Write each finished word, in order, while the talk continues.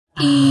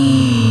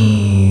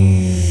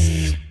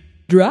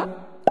Drop.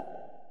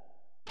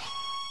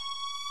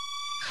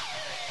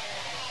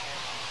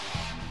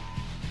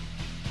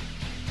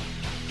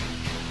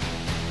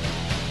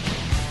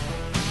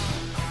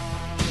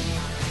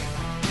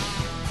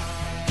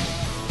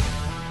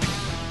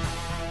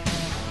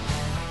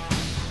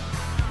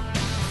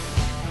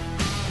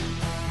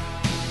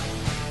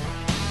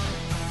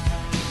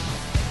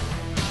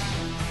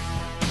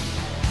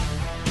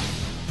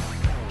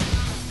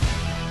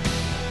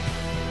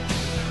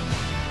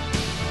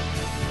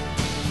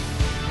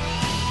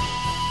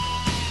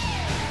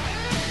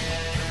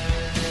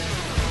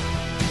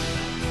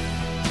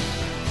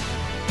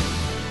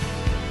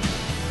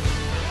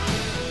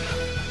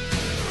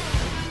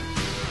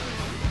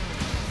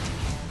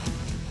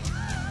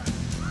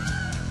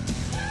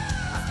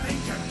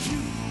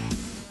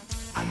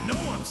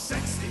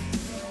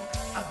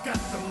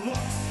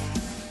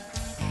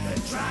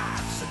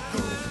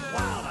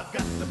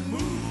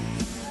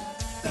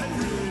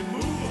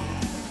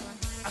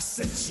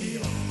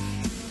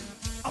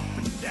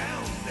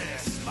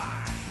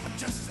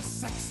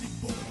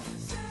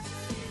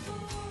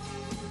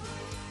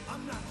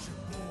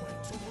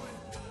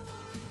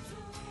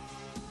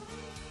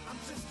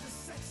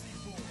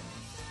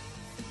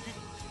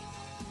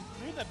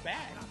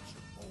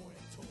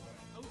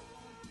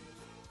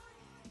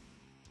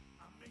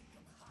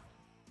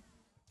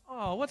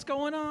 Oh, what's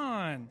going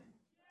on?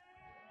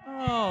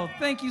 Oh,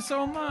 thank you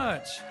so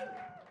much.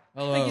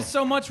 Hello. Thank you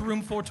so much,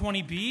 Room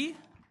 420B.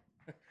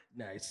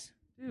 Nice.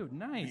 Dude,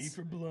 nice. B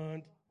for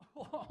blunt.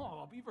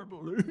 Oh, B for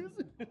blues.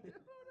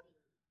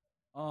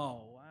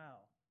 Oh, wow.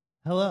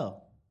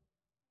 Hello.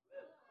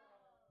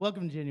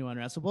 Welcome to Genuine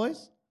Wrestle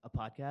Boys, a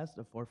podcast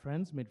of four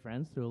friends made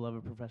friends through a love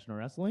of professional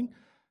wrestling.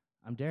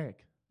 I'm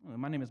Derek. Oh,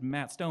 my name is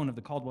Matt Stone of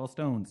the Caldwell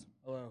Stones.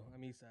 Hello,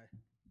 I'm Isai.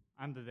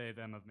 I'm the they,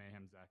 them of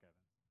Mayhem, Zach Evans.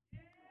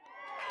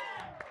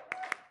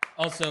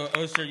 Also,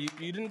 Oster, you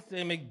didn't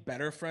say make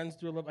better friends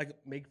through a love, like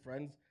make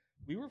friends.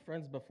 We were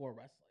friends before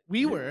wrestling.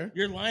 We were.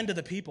 You're lying to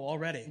the people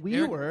already.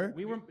 We were.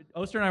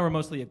 Oster and I were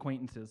mostly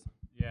acquaintances.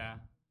 Yeah,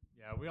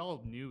 we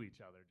all knew each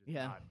other. Just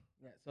Yeah. not.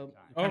 Yeah, so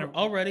Kind of-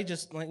 already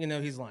just like,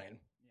 he's lying.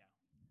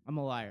 I'm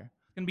a liar.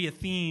 It's going to be a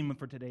theme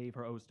for today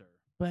for Oster.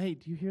 But hey,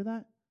 do you hear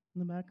that in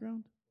the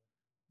background?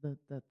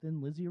 That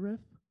Thin Lizzy riff?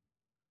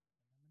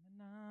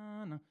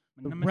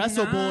 The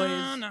Wrestle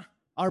Boys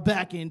are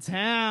back in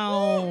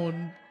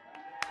town.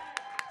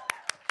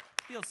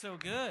 Feels so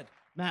good.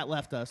 Matt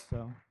left us,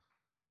 so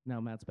now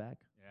Matt's back.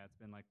 Yeah, it's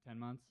been like 10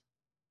 months.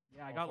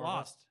 Yeah, I All got four of us.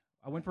 lost.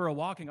 I went for a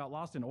walk and got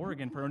lost in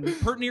Oregon for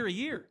pert near a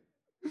year.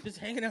 Just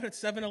hanging out at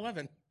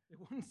 7-Eleven. They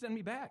wouldn't send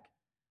me back.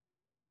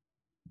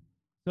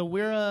 So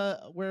we're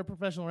a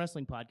professional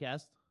wrestling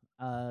podcast.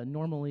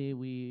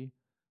 Normally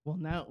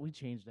now we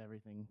changed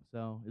everything,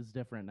 so it's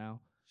different now.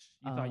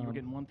 You thought you were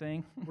getting one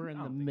thing? We're in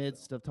I the don't think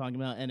midst of talking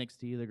about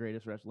NXT, the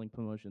greatest wrestling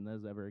promotion that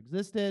has ever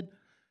existed.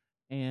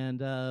 And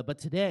but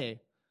today,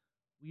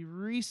 we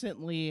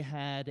recently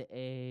had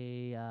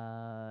a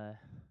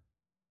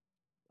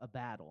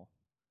battle.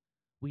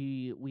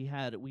 We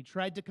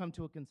tried to come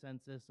to a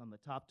consensus on the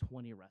top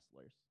 20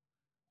 wrestlers,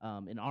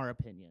 in our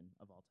opinion,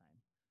 of all time.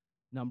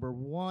 Number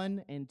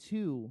 1 and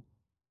 2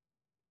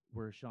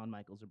 were Shawn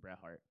Michaels and Bret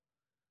Hart.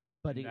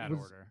 But In that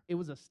order. it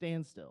was a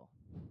standstill.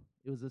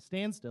 It was a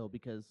standstill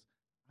because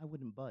I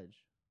wouldn't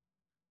budge,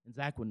 and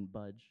Zach wouldn't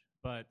budge.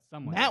 But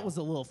someone. Matt was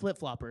a little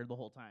flip-flopper the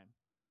whole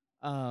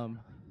time.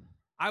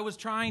 I was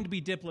trying to be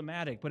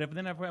diplomatic, but if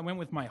I went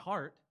with my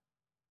heart,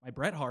 my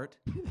Bret Hart,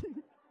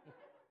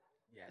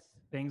 Yes.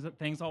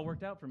 things all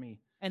worked out for me.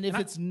 And if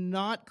And it's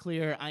not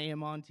clear, I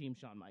am on Team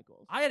Shawn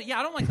Michaels. I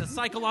don't like the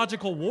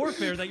psychological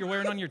warfare that you're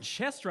wearing on your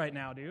chest right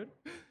now, dude.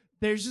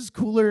 There's just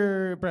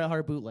cooler Bret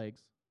Hart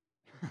bootlegs.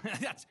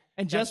 And That's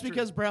just true.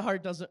 because Bret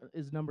Hart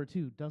is number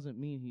 2 doesn't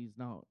mean he's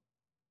not.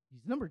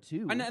 He's number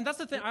 2. And that's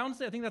the thing. I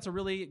think that's a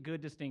really good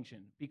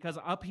distinction because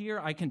up here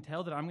I can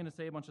tell that I'm going to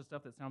say a bunch of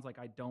stuff that sounds like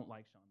I don't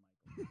like Shawn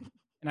Michaels,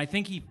 and I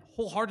think he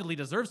wholeheartedly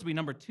deserves to be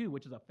number 2,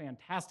 which is a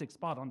fantastic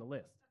spot on the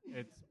list.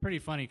 It's pretty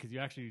funny because you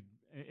actually,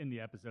 in the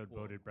episode,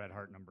 voted Bret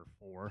Hart number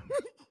 4.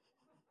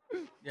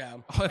 Yeah.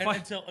 Oh, if And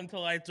I-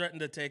 until I threatened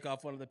to take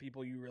off one of the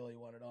people you really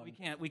wanted on. We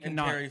And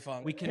cannot. Terry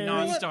Funk. We Terry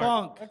cannot start.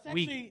 Funk. That's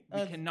We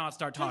actually, cannot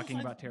start talking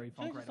about Terry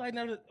Funk Just right a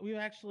now. side note, we have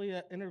actually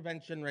an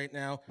intervention right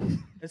now.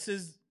 This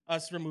is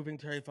us removing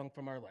Terry Funk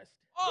from our list.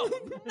 Oh,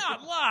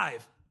 not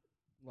live.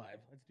 Live.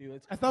 Let's do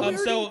it. I thought we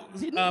so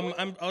already did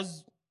I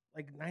was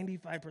like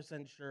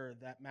 95% sure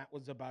that Matt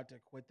was about to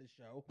quit the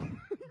show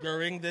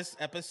during this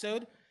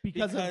episode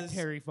because of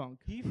Terry Funk.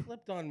 He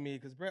flipped on me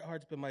because Bret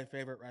Hart's been my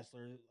favorite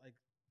wrestler. Like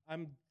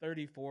I'm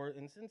 34,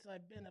 and since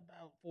I've been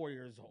about 4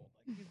 years old,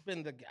 like he's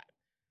been the guy.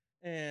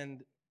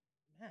 And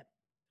Matt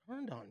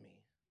turned on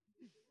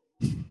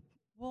me.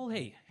 Well,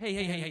 hey.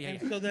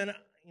 And so then,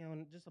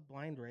 just a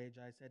blind rage,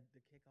 I said to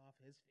kick off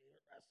his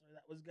favorite wrestler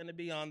that was going to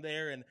be on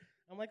there, and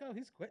I'm like, oh,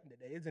 he's quitting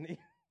today, isn't he?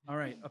 All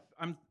right.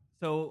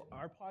 So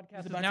our podcast He's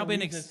has about now to been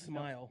lose his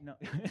smile. No,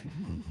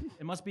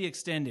 it must be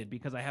extended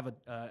because I have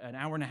an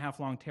hour and a half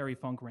long Terry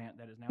Funk rant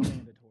that is now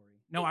mandatory.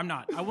 No, I'm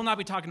not. I will not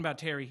be talking about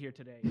Terry here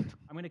today.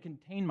 I'm going to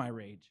contain my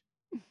rage.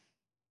 Kind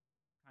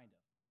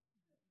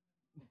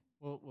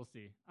of. We'll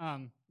see.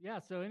 Yeah.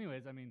 So,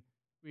 anyways, I mean,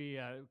 we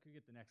could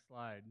get the next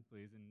slide,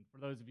 please. And for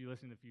those of you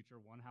listening to the future,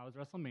 one, how is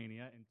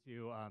WrestleMania, and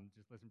two,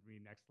 just listen to me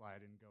next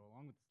slide and go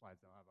along with the slides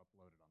that I'll have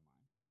uploaded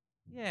online.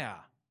 Yeah.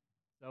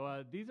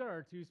 So these are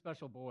our two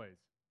special boys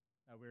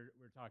that we're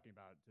talking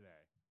about today.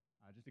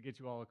 Just to get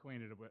you all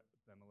acquainted with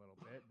them a little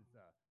bit, it's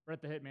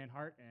Bret the Hitman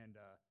Hart and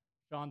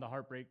Shawn the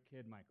Heartbreak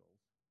Kid Michaels.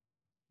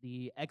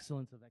 The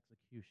excellence of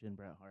execution,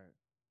 Bret Hart.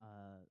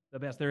 The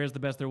best there is, the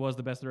best there was,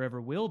 the best there ever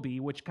will be,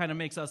 which kind of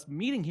makes us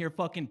meeting here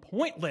fucking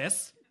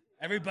pointless.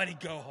 Everybody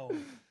go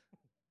home.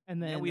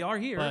 And then Yeah, we are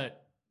here.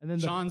 But and then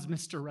Shawn's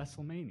Mr.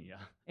 WrestleMania.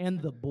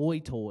 and the boy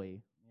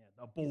toy. Yeah,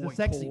 the He's boy a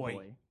sexy toy.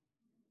 boy.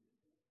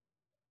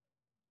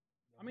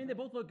 I mean, they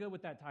both look good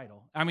with that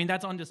title. I mean,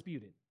 that's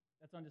undisputed.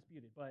 That's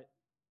undisputed. But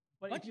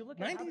if you look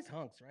at 90s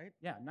hunks, right?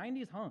 yeah,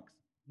 90s hunks,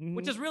 Mhm.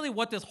 which is really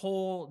what this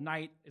whole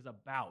night is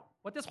about.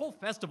 What this whole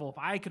festival, if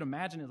I could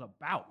imagine, is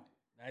about.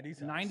 90s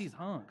hunks. 90s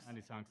hunks.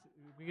 90 songs.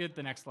 We get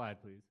the next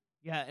slide, please.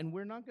 Yeah, and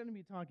we're not going to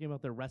be talking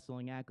about their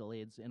wrestling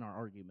accolades in our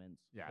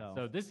arguments. Yeah.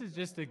 So this is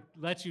just to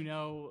let you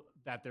know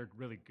that they're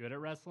really good at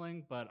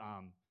wrestling, but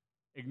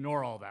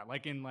ignore all that.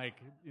 Like in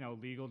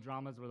legal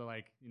dramas where they're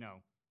like,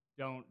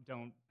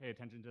 don't pay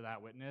attention to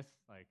that witness,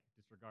 like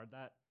disregard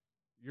that.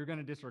 You're going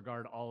to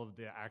disregard all of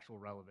the actual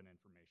relevant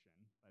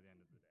information by the end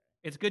of the day.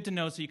 It's good to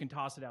know so you can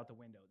toss it out the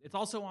window. It's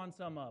also on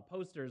some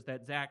posters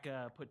that Zach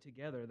put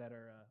together that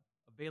are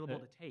available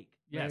to take.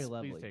 Very Yes,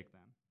 lovely. please take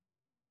them.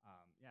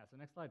 Yeah. So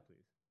next slide, please.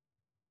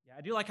 Yeah,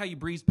 I do like how you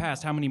breezed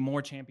past how many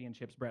more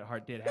championships Bret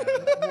Hart did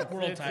have.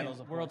 World titles,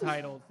 of World course.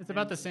 titles. It's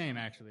about the same,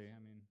 actually.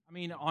 I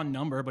mean, on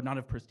number, but not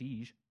of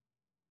prestige.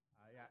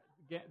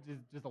 Yeah,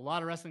 just a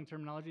lot of wrestling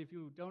terminology. If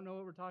you don't know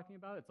what we're talking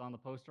about, it's on the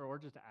poster, or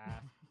just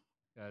ask.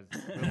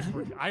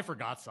 Because I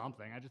forgot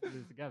something. I just put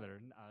it together.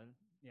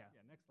 Yeah,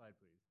 next slide,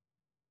 please.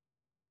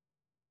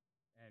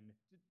 And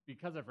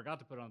because I forgot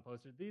to put it on the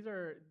poster, these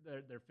are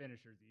their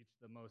finishers each,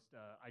 the most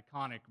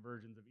iconic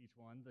versions of each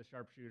one, the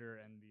sharpshooter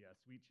and the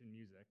sweet chin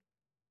music.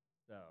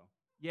 So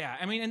Yeah,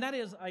 I mean, and that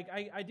is,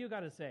 I do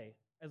got to say,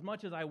 as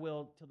much as I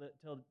will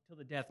till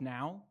the death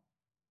now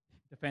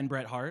defend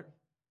Bret Hart,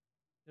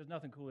 there's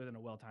nothing cooler than a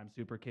well-timed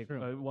super kick,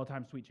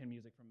 well-timed sweet chin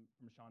music from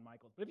Shawn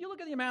Michaels. But if you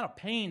look at the amount of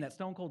pain that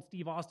Stone Cold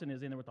Steve Austin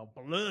is in there with the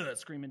blood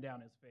screaming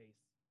down his face,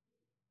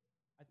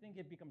 I think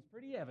it becomes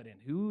pretty evident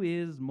who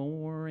is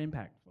more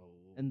impactful.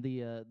 And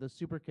the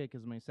super kick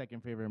is my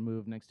second favorite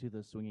move next to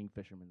the swinging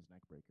fisherman's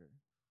neck breaker.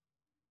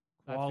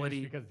 that's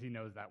Quality. because he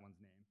knows that one's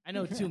name. I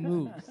know two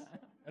moves.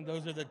 And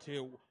those are the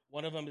two.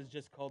 One of them is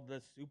just called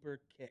the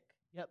super kick.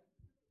 Yep.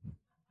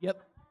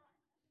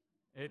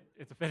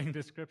 It's a fitting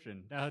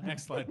description.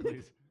 Next slide,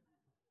 please.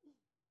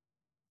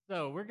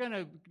 So we're going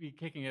to be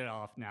kicking it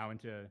off now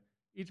into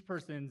each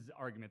person's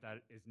argument that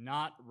is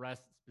not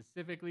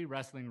specifically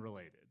wrestling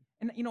related.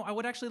 And, I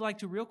would actually like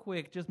to real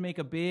quick just make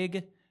a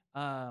big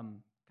kind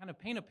of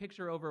paint a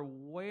picture over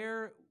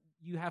where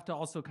you have to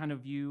also kind of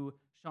view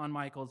Shawn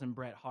Michaels and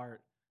Bret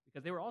Hart,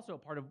 because they were also a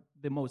part of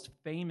the most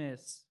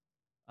famous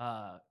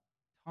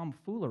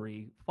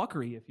tomfoolery,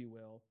 fuckery, if you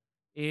will,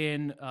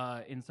 in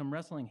some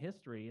wrestling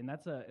history. And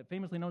that's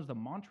famously known as the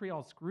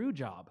Montreal Screw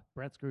Job.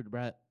 Bret screwed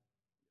Bret.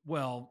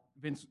 Well,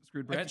 Vince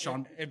screwed Bret,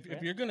 Shawn.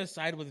 If you're going to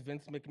side with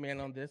Vince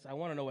McMahon on this, I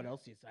want to know what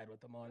else you side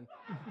with him on.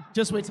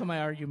 Just wait till my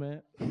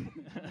argument.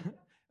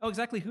 Oh,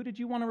 exactly. Who did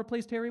you want to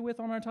replace Terry with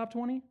on our top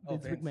 20?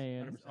 Vince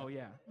McMahon. 100%. Oh,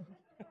 yeah.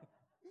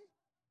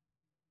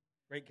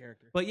 Great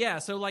character. But yeah,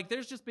 so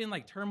there's just been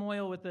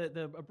turmoil with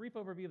a brief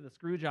overview of the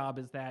screw job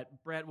is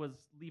that Bret was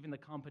leaving the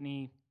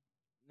company.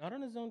 Not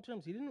on his own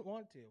terms. He didn't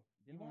want to.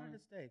 He Didn't wanted want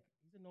to stay.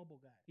 He's a noble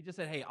guy. He just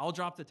said, "Hey, I'll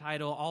drop the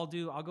title. I'll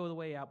go the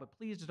way out, but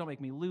please just don't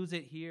make me lose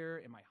it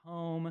here in my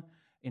home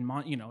in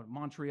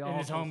Montreal." In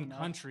his close home enough.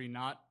 country,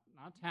 not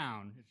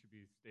town, it should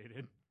be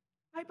stated.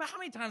 But how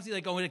many times do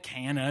they go into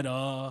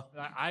Canada?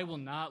 I will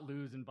not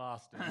lose in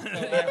Boston.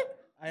 So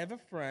I have a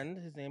friend.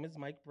 His name is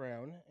Mike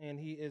Brown, and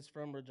he is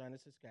from Regina,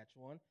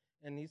 Saskatchewan.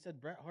 And he said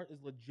Bret Hart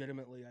is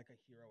legitimately like a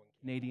hero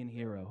in Canada. Canadian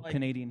hero. Like,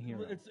 Canadian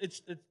hero.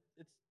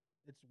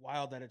 It's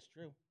wild that it's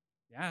true.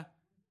 Yeah.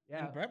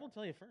 Yeah. And Bret will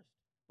tell you first.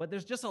 But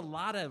there's just a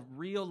lot of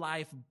real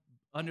life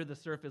under the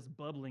surface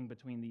bubbling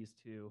between these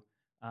two.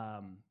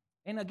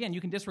 And again,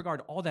 you can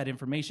disregard all that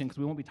information because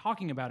we won't be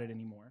talking about it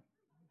anymore.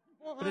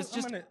 Well, But it's I'm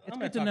just gonna, it's I'm good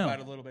gonna to talk know. about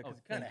it a little bit because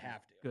you kind of thank you.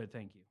 have to. Good,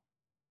 thank you.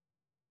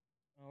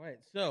 All right,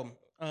 so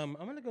I'm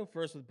going to go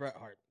first with Bret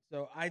Hart.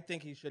 So I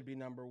think he should be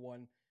number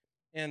one.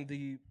 And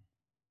the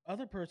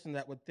other person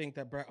that would think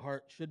that Bret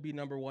Hart should be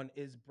number one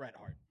is Bret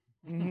Hart.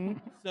 Mm-hmm.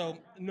 So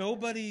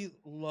nobody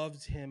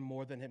loves him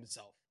more than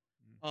himself.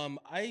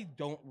 I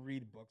don't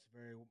read books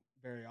very,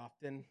 very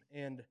often,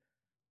 and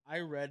I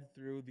read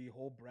through the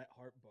whole Bret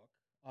Hart book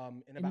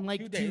in about In like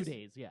 2 2 days.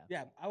 days, yeah.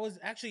 Yeah, I was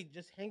actually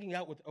just hanging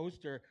out with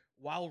Oster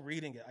while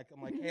reading it.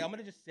 I'm like, hey, I'm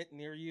gonna just sit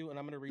near you and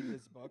I'm gonna read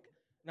this book.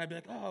 And I'd be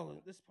like,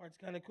 oh, this part's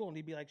kind of cool. And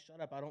he'd be like,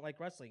 shut up, I don't like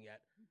wrestling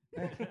yet.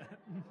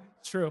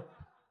 It's true.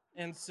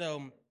 And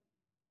so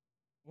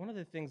one of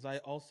the things I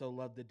also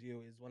love to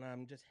do is when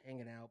I'm just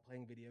hanging out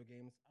playing video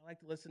games, I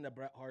like to listen to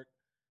Bret Hart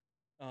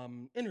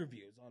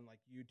interviews on like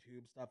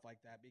YouTube, stuff like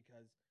that,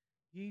 because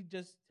he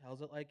just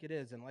tells it like it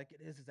is. And like it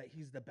is that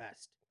he's the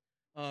best.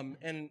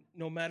 And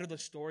no matter the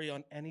story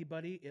on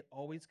anybody, it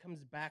always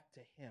comes back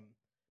to him.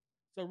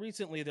 So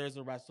recently there's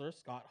a wrestler,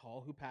 Scott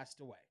Hall, who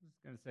passed away. I was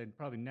going to say,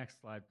 probably next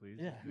slide, please.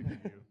 Yeah. To give you a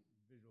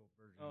visual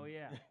version. Oh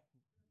yeah.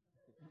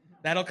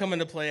 That'll come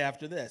into play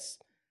after this.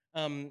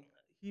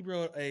 He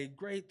wrote a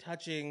great,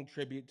 touching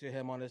tribute to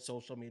him on his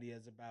social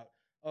medias about,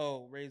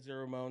 oh, Razor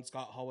Ramon,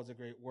 Scott Hall was a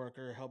great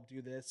worker, helped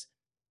do this.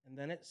 And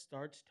then it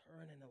starts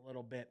turning a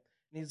little bit.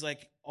 And he's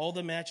like, all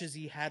the matches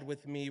he had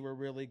with me were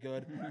really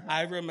good.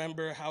 I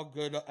remember how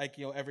good, like,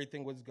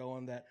 everything was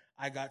going, that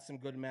I got some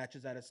good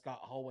matches out of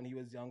Scott Hall when he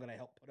was young, and I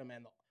helped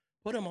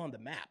put him on the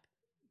map.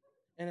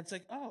 And it's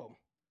like, oh,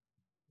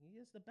 he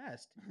is the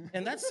best.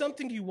 And that's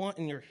something you want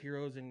in your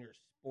heroes and your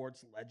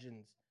sports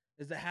legends,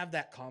 is to have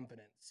that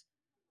confidence.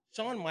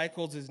 Shawn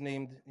Michaels is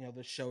named,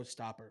 the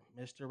showstopper,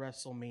 Mr.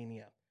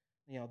 WrestleMania,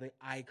 the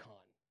icon.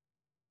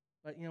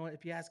 But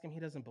if you ask him, he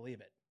doesn't believe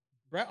it.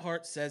 Bret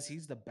Hart says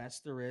he's the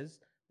best there is,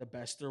 the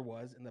best there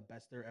was, and the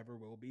best there ever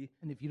will be.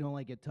 And if you don't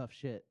like it, tough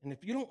shit. And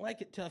if you don't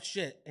like it, tough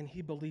shit. And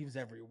he believes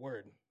every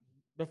word.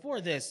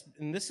 Before this,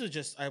 and this is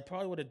just, I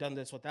probably would have done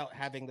this without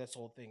having this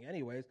whole thing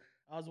anyways,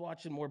 I was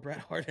watching more Bret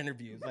Hart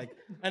interviews. Like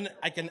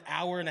an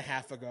hour and a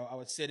half ago, I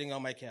was sitting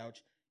on my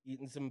couch,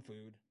 eating some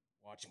food,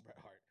 watching Bret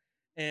Hart.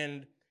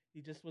 And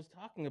he just was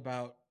talking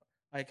about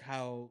like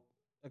how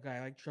a guy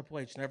like Triple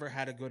H never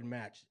had a good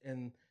match.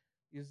 And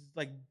he's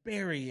like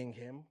burying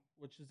him,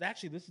 which is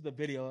actually, this is the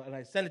video, and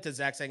I sent it to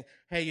Zach saying,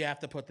 hey, you have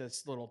to put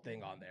this little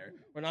thing on there.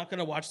 We're not going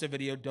to watch the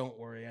video, don't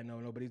worry. I know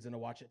nobody's going to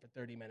watch it for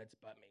 30 minutes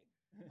but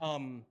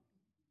me.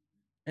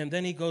 And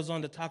then he goes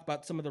on to talk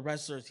about some of the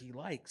wrestlers he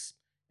likes.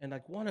 And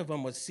like one of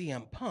them was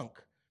CM Punk.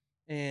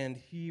 And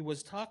he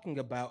was talking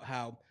about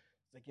how,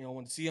 like,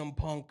 when CM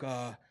Punk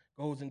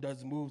goes and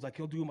does moves, like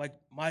he'll do my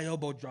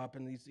elbow drop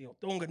and he's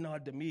throwing a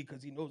nod to me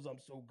because he knows I'm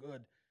so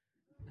good.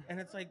 And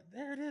it's like,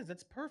 there it is.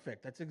 That's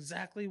perfect. That's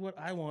exactly what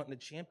I want in a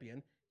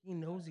champion. He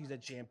knows he's a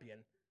champion.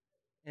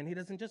 And he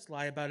doesn't just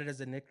lie about it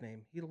as a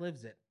nickname. He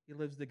lives it. He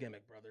lives the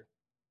gimmick, brother.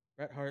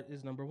 Bret Hart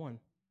is number one.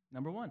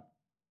 Number one.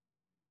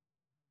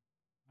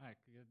 All right,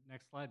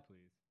 next slide,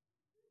 please.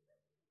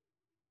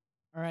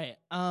 All right.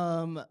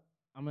 I'm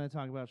going to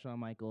talk about Shawn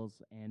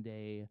Michaels and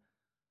a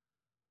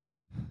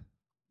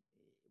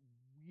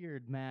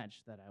weird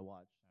match that I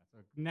watched. So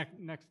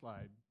next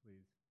slide,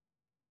 please.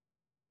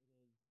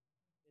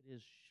 It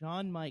is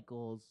Shawn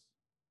Michaels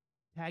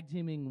tag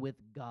teaming with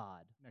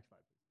God. Next slide,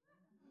 please.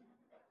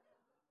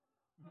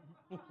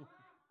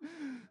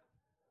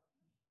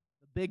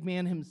 The big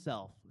man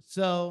himself.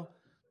 So,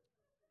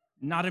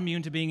 Not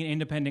immune to being an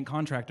independent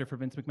contractor for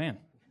Vince McMahon.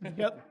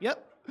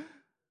 yep.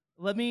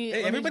 Let me.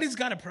 Everybody's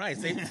got a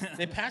price.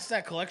 They passed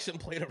that collection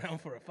plate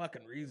around for a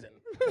fucking reason.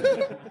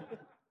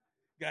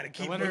 Got to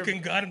keep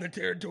looking God in the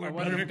territory. I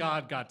wonder if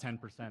God got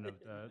 10% of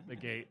the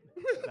gate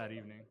that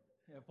evening.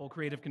 Yeah, full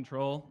creative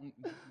control.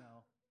 No.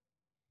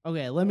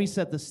 Okay, let me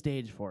set the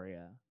stage for you.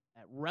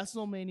 At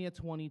WrestleMania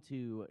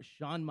 22,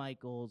 Shawn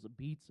Michaels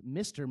beats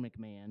Mr.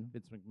 McMahon,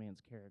 Vince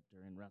McMahon's character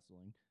in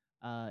wrestling,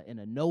 in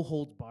a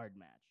no-holds-barred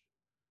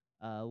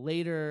match.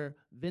 Later,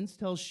 Vince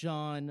tells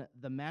Shawn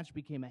the match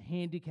became a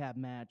handicap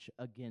match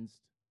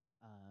against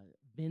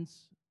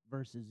Vince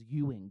versus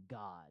you and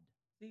God.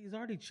 See, he's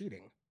already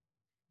cheating.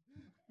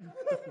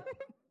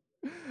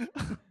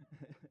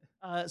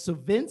 So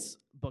Vince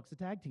books a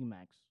tag team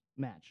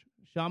match.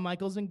 Shawn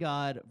Michaels and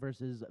God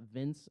versus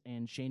Vince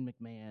and Shane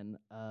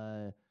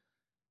McMahon.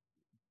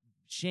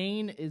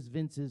 Shane is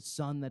Vince's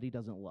son that he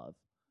doesn't love.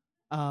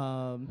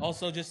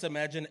 Also, just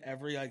imagine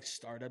every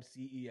startup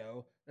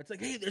CEO that's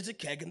like, hey, there's a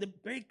keg in the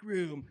break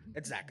room.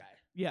 It's that guy.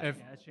 Yeah.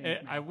 that's Shane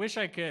McMahon. I wish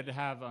I could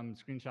have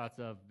screenshots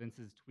of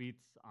Vince's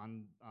tweets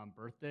on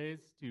birthdays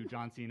to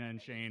John Cena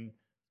and Shane,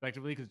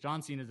 respectively, because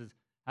John Cena says,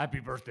 happy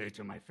birthday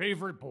to my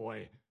favorite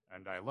boy,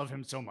 and I love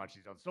him so much.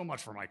 He's done so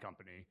much for my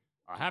company.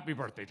 Happy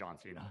birthday, John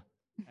Cena.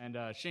 And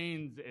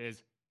Shane's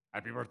is,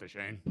 happy birthday,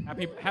 Shane.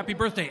 Happy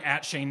birthday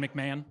at Shane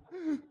McMahon.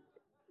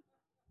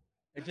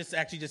 It just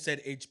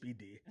said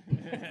HBD.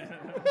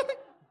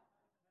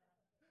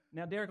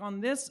 Now, Derek, on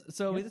this,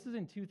 this is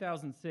in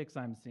 2006,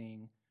 I'm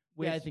seeing.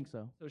 Yeah, I think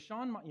so. So it's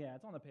on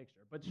the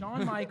picture. But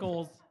Shawn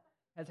Michaels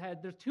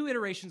there's two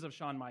iterations of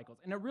Shawn Michaels,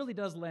 and it really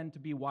does lend to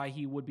be why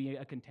he would be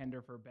a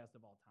contender for best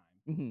of all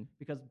time. Mm-hmm.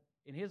 Because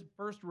in his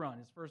first run,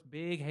 his first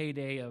big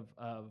heyday of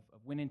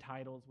winning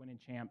titles, winning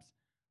champs,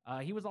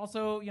 he was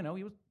also, he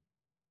was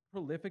a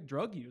prolific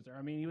drug user.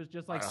 I mean, he was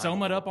just so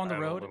much up on the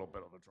road. A little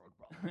bit of a drug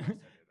problem.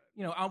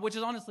 Which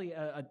is honestly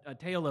a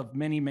tale of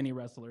many, many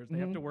wrestlers. They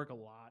have to work a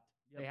lot.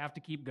 Yep. They have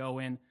to keep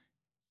going.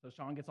 So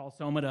Shawn gets all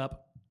sewn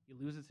up. He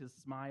loses his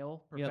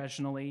smile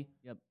professionally.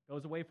 Yep.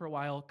 Goes away for a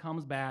while,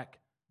 comes back,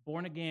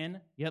 born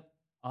again. Yep.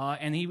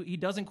 And he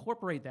does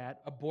incorporate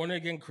that. A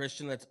born-again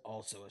Christian that's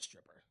also a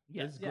stripper.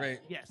 It's great.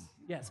 Yes.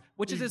 Yes,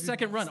 which is his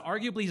second run,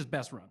 arguably his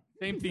best run.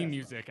 Same theme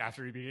music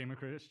after he became a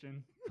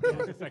Christian.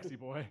 Sexy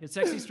boy. His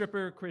sexy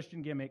stripper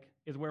Christian gimmick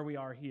is where we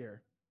are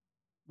here.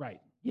 Right.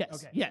 Yes.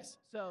 Okay. Yes.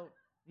 So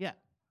yeah.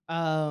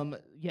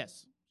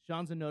 Yes.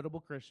 Sean's a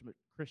notable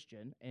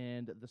Christian,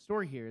 and the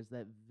story here is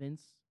that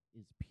Vince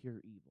is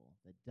pure evil,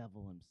 the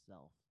devil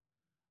himself.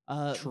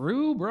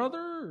 True,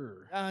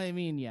 brother. I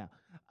mean, yeah.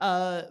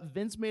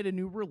 Vince made a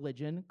new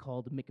religion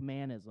called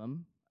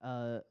McMahonism,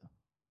 the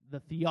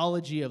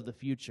theology of the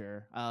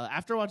future.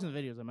 After watching the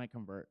videos, I might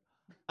convert.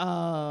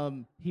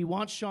 He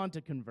wants Sean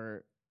to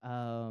convert.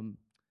 In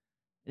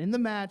the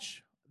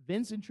match,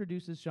 Vince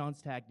introduces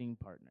Sean's tag team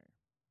partner.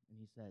 And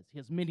he says, he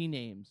has many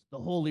names: the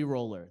Holy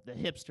Roller, the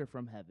Hipster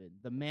from Heaven,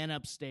 the Man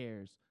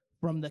Upstairs,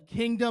 from the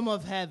Kingdom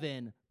of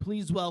Heaven.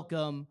 Please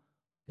welcome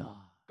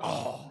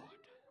God.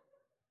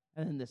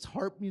 And then this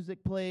harp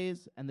music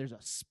plays, and there's a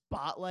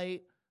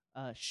spotlight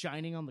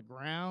shining on the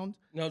ground.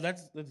 No,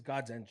 that's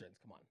God's entrance.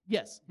 Come on.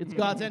 Yes, it's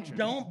God's entrance.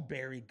 Don't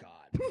bury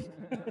God.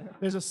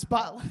 There's a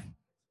spotlight,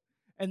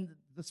 and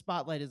the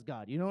spotlight is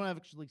God. You don't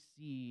actually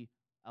see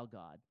a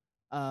God.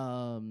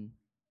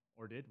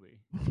 Or did we?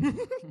 We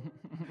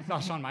saw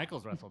Shawn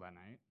Michaels wrestle that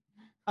night.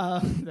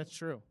 That's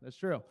true. That's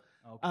true.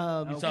 You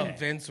saw Okay.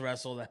 Vince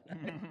wrestle that.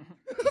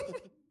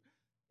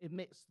 It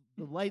makes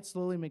the light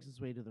slowly makes its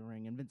way to the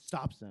ring, and Vince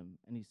stops him,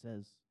 and he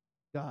says,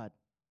 "God,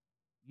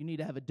 you need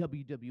to have a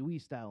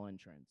WWE style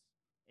entrance."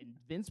 And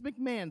Vince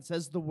McMahon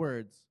says the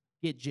words,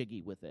 "Get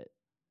jiggy with it,"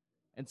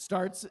 and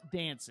starts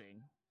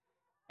dancing.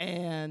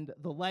 And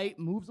the light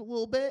moves a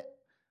little bit.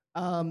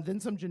 Then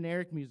some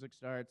generic music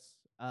starts,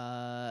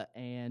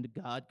 and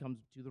God comes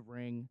to the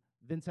ring.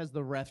 Vince has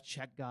the ref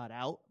check God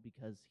out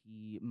because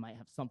he might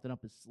have something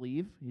up his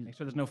sleeve. Make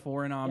sure there's no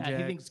foreign objects. Yeah,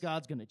 he thinks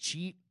God's going to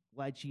cheat,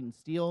 lie, cheat, and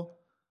steal.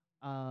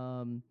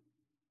 And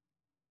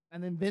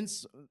then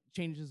Vince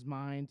changes his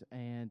mind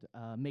and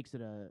makes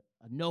it a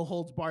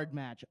no-holds-barred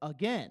match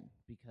again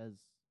because,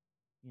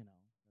 you know,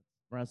 that's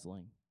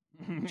wrestling.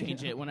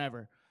 Change it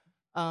whenever.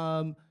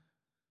 Sean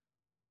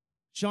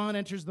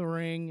enters the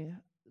ring.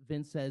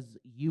 Vince says,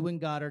 "You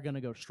and God are going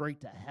to go straight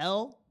to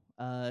hell."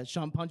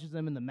 Sean punches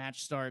him, and the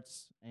match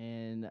starts,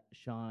 and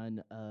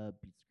Sean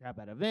beats the crap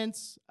out of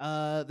Vince.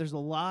 There's a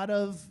lot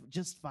of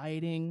just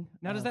fighting.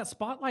 Now, does that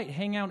spotlight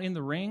hang out in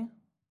the ring?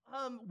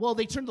 Well,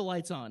 they turned the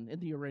lights on in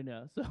the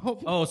arena, so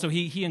Oh, so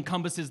he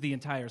encompasses the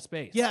entire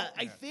space. yeah,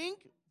 I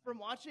think from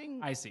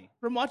watching I see.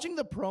 the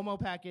promo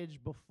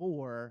package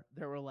before,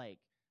 there were like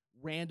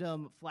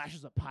random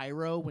flashes of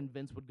pyro when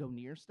Vince would go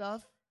near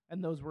stuff,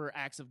 and those were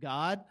acts of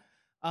God.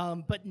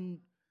 But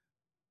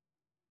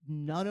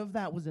none of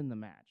that was in the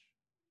match.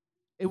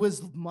 It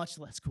was much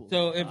less cool.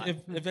 So than I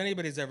thought. if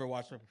anybody's ever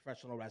watched a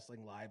professional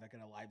wrestling live, like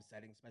in a live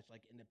setting, especially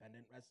like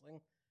independent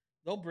wrestling,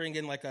 they'll bring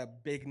in like a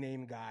big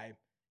name guy,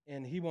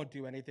 and he won't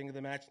do anything to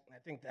the match. I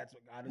think that's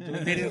what God is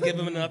doing. They didn't give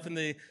him enough in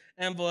the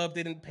envelope.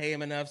 They didn't pay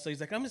him enough. So he's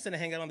like, I'm just going to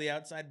hang out on the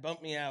outside,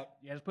 bump me out.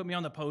 Yeah, just put me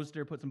on the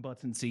poster, put some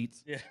butts in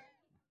seats. Yeah.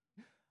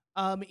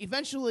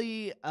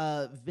 Eventually,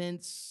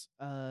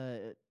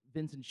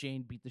 Vince and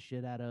Shane beat the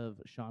shit out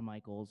of Shawn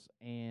Michaels,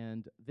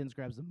 and Vince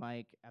grabs the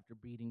mic after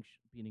beating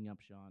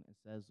up Shawn and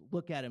says,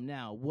 "Look at him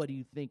now. What do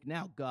you think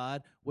now,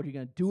 God? What are you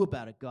going to do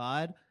about it,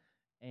 God?"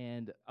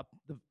 And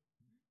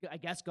I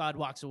guess God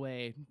walks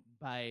away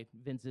by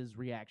Vince's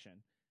reaction.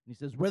 And he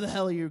says, "Where the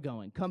hell are you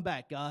going? Come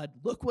back, God.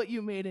 Look what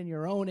you made in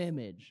your own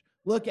image.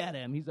 Look at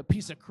him. He's a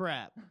piece of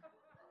crap."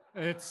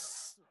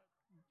 It's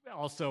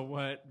also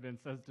what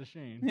Vince says to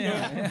Shane.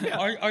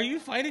 Are you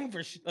fighting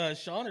for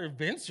Sean or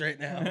Vince right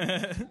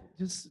now?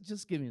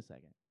 Just give me a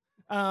second.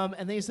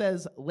 And then he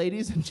says,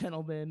 "Ladies and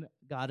gentlemen,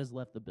 God has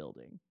left the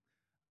building."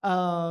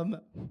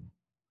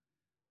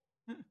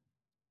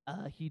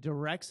 He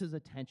directs his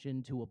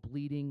attention to a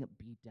bleeding,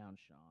 beat-down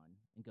Sean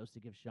and goes to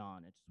give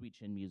Sean a sweet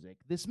chin music.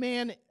 This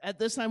man, at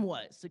this time,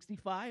 what,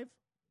 65?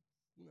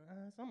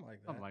 Something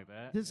like that. Something like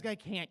that. This guy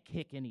can't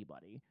kick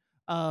anybody.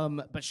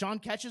 But Sean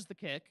catches the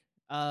kick.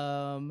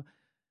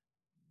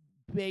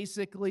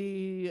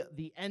 Basically,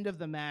 the end of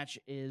the match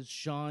is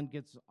Sean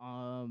gets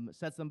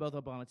sets them both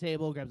up on a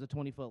table, grabs a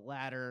 20-foot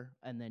ladder,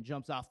 and then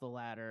jumps off the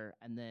ladder.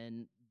 And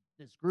then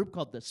this group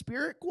called the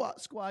Spirit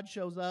Squad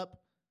shows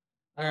up.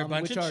 They're a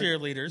bunch which of are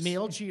cheerleaders.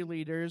 male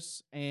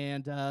cheerleaders,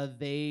 and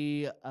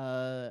they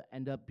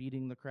end up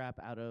beating the crap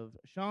out of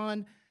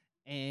Sean,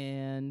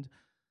 and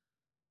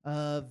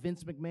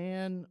Vince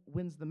McMahon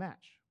wins the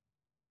match,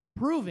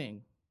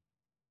 proving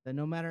that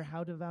no matter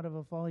how devout of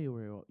a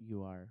follower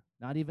you are,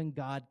 not even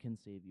God can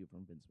save you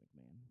from Vince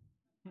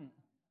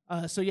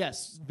McMahon. So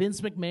yes, Vince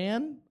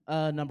McMahon,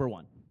 number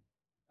one.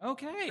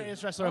 Okay.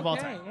 Greatest wrestler of all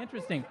time.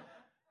 Interesting.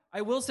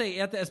 I will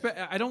say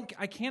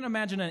I can't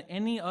imagine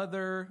any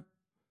other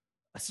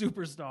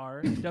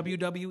superstar,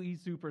 WWE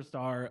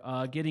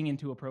superstar, getting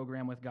into a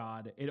program with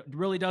God. It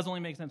really does only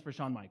make sense for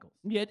Shawn Michaels.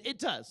 Yeah, it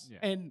does. Yeah.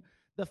 And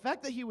the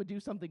fact that he would do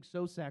something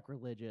so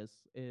sacrilegious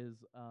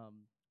is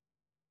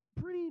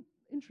pretty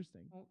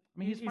interesting. I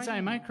mean, he's Isai, fighting-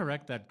 am I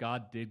correct that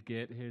God did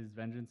get his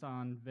vengeance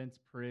on Vince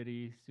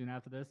pretty soon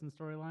after this in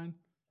storyline?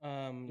 Yeah,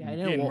 I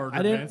Getting didn't. murdered,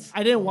 I didn't. Vince.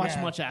 I didn't watch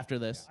Yeah. much after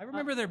this. I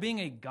remember there being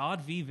a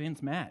God v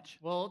Vince match.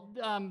 Well,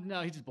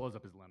 no, he just blows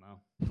up his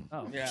limo.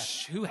 Oh, Yeah.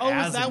 Who Oh, was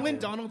hasn't, that when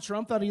dude? Donald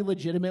Trump thought he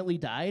legitimately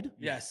died?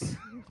 Yes.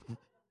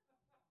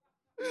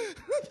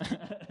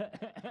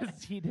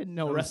 'Cause he didn't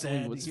know So wrestling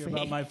sad to was hear fake.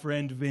 about my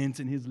friend Vince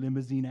and his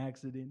limousine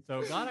accident.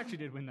 So God actually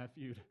did win that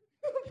feud.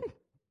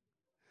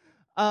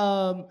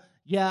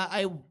 Yeah,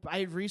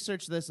 I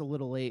researched this a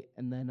little late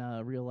and then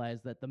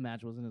realized that the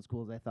match wasn't as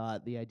cool as I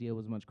thought. The idea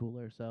was much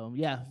cooler. So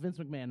yeah, Vince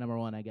McMahon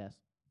 #1, I guess.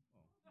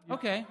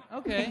 Okay.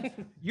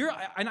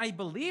 And I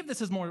believe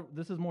this is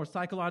more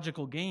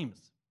psychological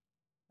games.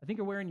 I think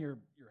you're wearing your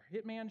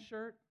Hitman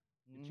shirt.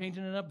 You're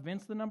changing it up,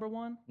 Vince the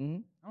 #1. Mm-hmm.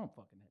 I don't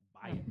fucking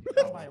buy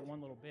it. I'll buy it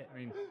one little bit. I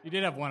mean, you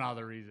did have one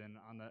other reason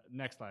on the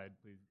next slide,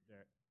 please,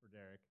 for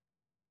Derek.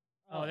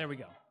 Oh, there we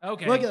go.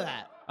 Okay. Look at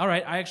that. All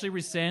right, I actually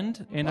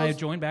rescind, and I posed-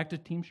 join back to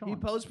Team Sean. He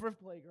posed for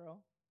Playgirl.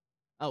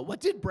 What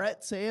did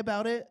Brett say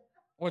about it?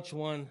 Which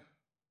one?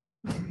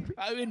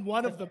 I mean,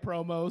 one of the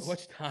promos.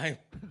 Which time?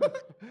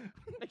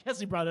 I guess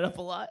he brought it up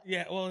a lot.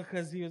 Yeah, well,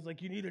 because he was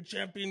like, you need a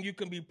champion you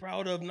can be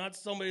proud of, not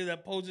somebody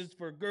that poses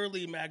for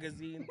Girly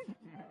magazine.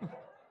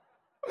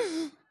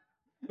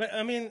 But,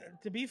 I mean,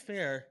 to be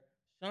fair,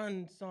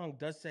 Sean Song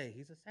does say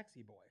he's a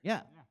sexy boy.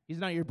 Yeah, he's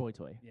not your boy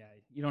toy. Yeah,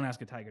 you don't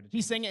ask a tiger to. He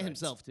change sang it stripes.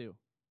 himself too.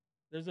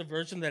 There's a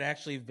version that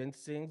actually Vince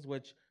sings,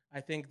 which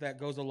I think that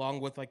goes along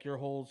with, like, your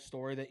whole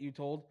story that you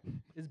told,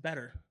 is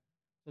better.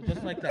 So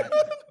just like that.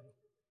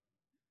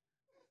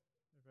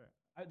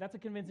 That's a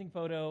convincing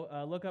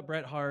photo. Look up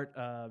Bret Hart,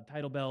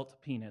 title belt,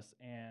 penis,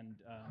 and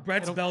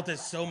Brett's it'll- belt is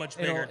so much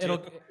bigger,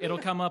 It'll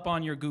come up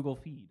on your Google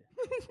feed.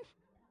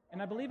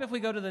 And I believe if we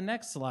go to the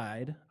next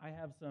slide, I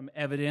have some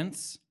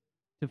evidence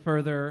to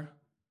further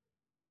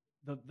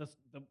the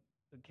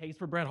case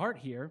for Bret Hart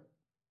here.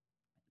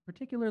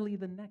 Particularly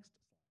the next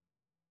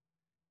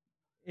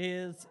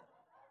is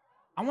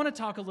I want to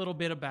talk a little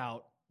bit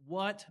about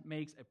what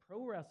makes a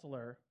pro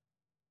wrestler,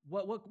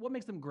 what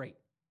makes them great.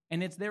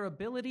 And it's their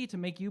ability to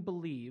make you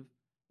believe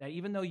that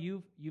even though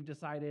you've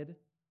decided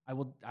I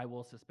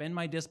will suspend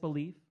my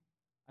disbelief,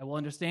 I will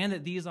understand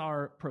that these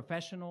are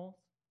professionals,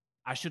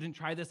 I shouldn't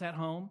try this at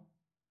home,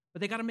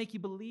 but they got to make you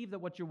believe that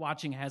what you're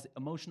watching has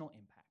emotional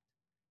impact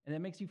and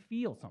that makes you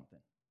feel something.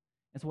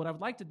 And so what I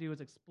would like to do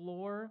is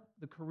explore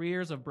the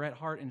careers of Bret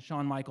Hart and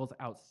Shawn Michaels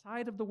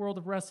outside of the world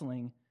of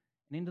wrestling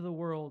and into the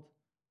world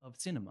of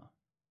cinema.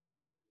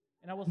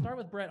 And I will start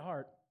with Bret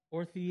Hart.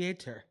 Or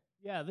theater.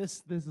 Yeah,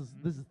 this is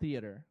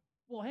theater.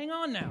 Well, hang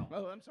on now.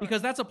 Oh, I'm sorry.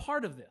 Because that's a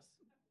part of this.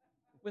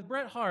 With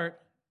Bret Hart,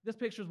 this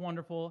picture is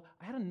wonderful.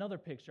 I had another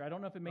picture. I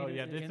don't know if it made Oh it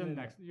yeah, in this is the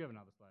next. You have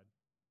another slide.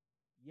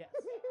 Yes.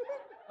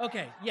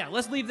 Okay, yeah,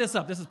 let's leave this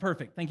up. This is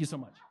perfect. Thank you so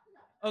much.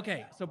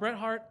 Okay, so Bret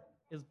Hart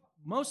is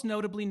most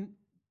notably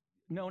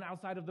known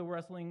outside of the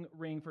wrestling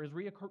ring for his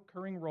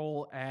recurring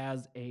role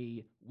as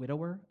a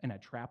widower and a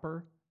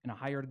trapper and a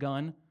hired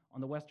gun on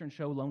the Western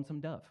show Lonesome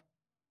Dove.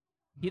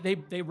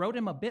 They wrote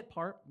him a bit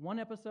part, one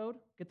episode,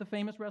 get the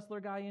famous wrestler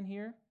guy in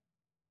here.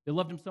 They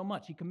loved him so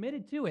much. He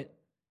committed to it,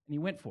 and he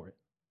went for it.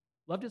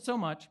 Loved it so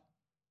much,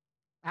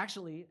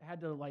 actually had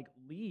to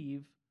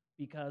leave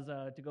because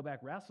to go back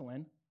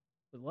wrestling,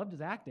 but loved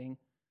his acting.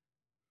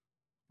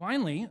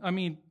 Finally, I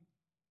mean,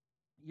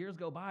 years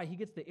go by, he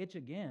gets the itch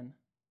again,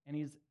 and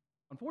he's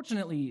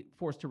unfortunately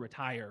forced to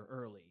retire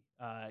early.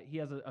 He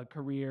has a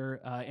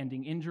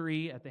career-ending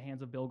injury at the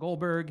hands of Bill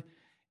Goldberg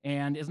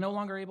and is no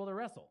longer able to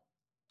wrestle.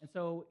 And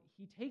so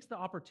he takes the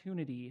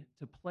opportunity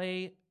to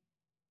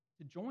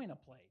join a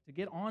play, to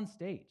get on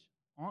stage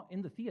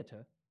in the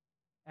theater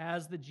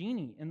as the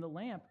genie in the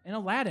lamp in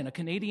Aladdin, a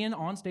Canadian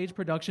on-stage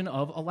production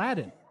of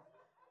Aladdin.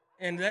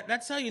 And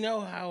that's how you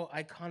know how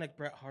iconic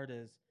Bret Hart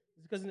is.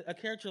 It's because a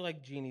character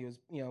like Genie was,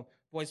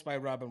 voiced by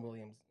Robin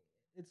Williams.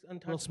 It's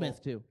untouchable. Will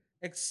Smith too.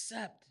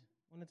 Except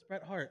when it's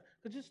Bret Hart.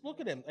 Because just look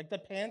at him. Like the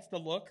pants, the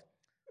look.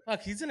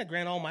 Fuck, he's gonna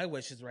grant all my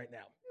wishes right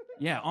now.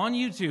 Yeah, on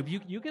YouTube,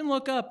 you can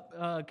look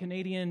up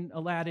Canadian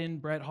Aladdin,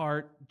 Bret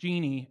Hart,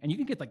 Genie, and you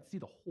can get see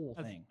the whole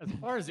thing. As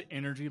far as the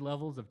energy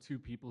levels of two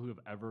people who have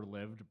ever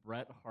lived,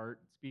 Bret Hart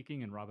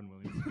speaking and Robin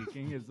Williams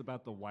speaking is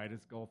about the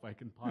widest gulf I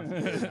can possibly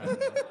imagine.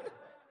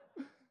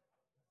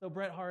 So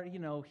Bret Hart,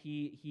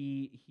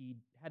 he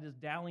had his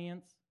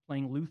dalliance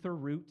playing Luther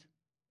Root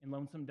in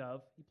Lonesome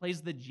Dove. He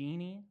plays the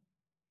genie.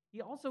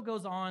 He also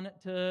goes on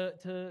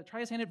to try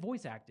his hand at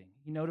voice acting.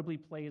 He notably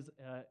plays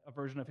a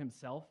version of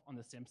himself on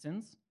The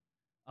Simpsons.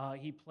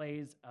 He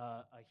plays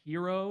a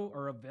hero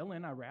or a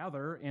villain,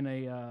 in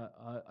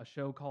a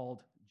show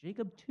called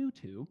Jacob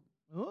Tutu.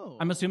 Oh.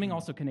 I'm assuming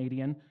also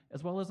Canadian,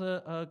 as well as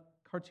a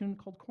cartoon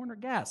called Corner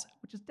Gas,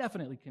 which is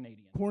definitely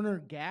Canadian. Corner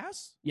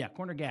gas? Yeah,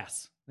 Corner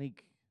Gas.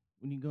 Like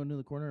when you go into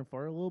the corner and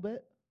fart a little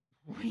bit?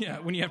 Yeah,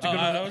 when you have to go to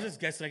I was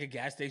just guessing like a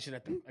gas station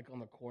at on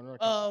the corner.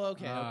 Oh,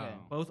 okay, Oh. okay.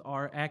 both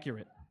are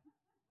accurate.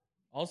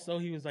 Also,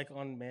 he was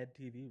on Mad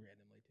TV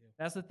randomly too.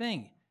 That's the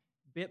thing.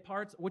 Bit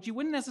parts, which you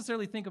wouldn't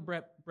necessarily think of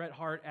Bret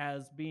Hart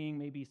as being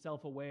maybe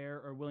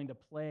self-aware or willing to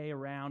play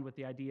around with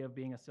the idea of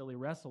being a silly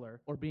wrestler,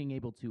 Or being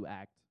able to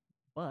act.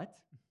 but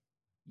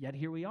yet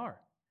here we are.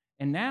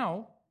 And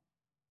now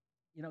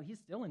you know, he's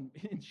still in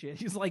shit.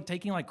 He's like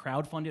taking like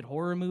crowdfunded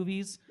horror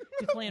movies.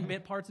 He's playing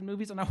bit parts in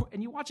movies.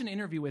 And you watch an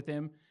interview with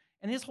him,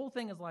 and his whole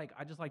thing is like,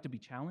 I just like to be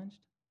challenged,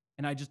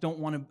 and I just don't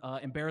want to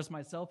embarrass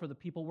myself or the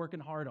people working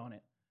hard on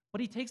it.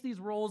 But he takes these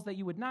roles that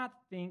you would not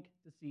think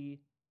to see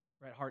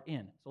Bret Hart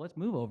in. So let's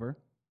move over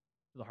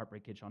to the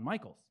Heartbreak Kid, Shawn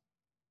Michaels.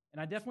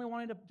 And I definitely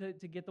wanted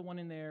to get the one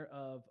in there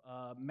of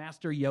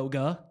Master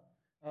Yoga,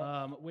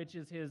 which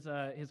is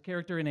his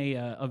character in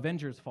a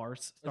Avengers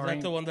farce. Is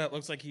that the one that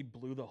looks like he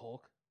blew the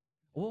Hulk?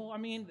 Well, I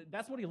mean,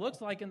 that's what he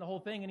looks like in the whole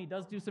thing, and he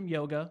does do some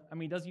yoga. I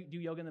mean, he does do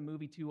yoga in the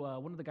movie too.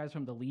 One of the guys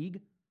from The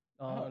League.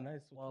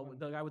 Nice.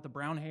 The guy with the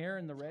brown hair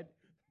and the red.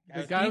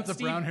 The guy with the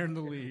brown hair in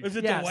the league. Is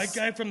it Yes. the white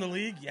guy from The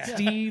League? Yeah.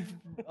 Steve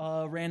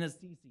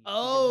Rannazzisi.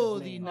 Oh, I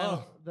forget his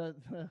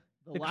name.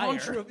 the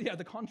liar.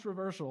 The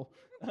controversial.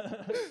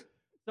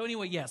 So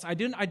anyway, yes, I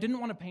didn't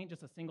want to paint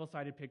just a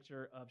single-sided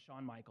picture of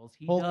Shawn Michaels.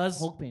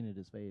 Hulk painted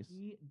his face.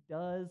 He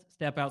does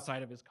step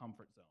outside of his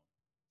comfort zone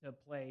to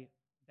play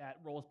that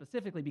role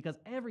specifically, because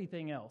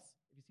everything else,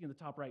 if you see in the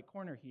top right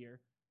corner here,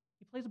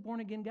 he plays a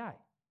born-again guy.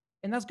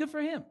 And that's good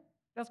for him.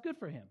 That's good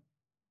for him.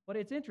 But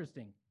it's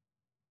interesting.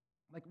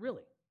 Like,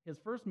 really, his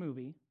first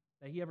movie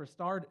that he ever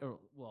starred,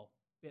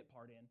 bit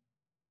part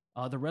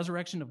in, The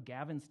Resurrection of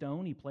Gavin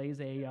Stone. He plays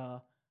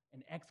an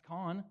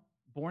ex-con,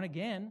 born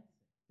again,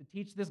 to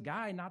teach this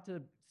guy not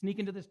to sneak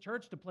into this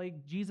church to play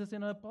Jesus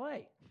in a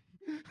play.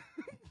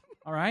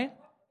 All right?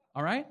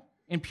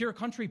 In Pure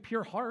Country,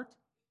 Pure Heart,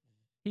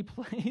 he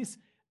plays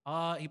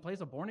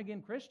a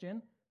born-again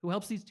Christian who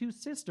helps these two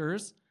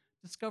sisters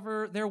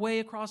discover their way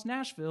across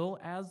Nashville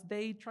as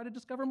they try to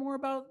discover more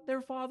about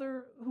their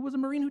father, who was a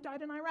Marine who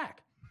died in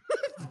Iraq.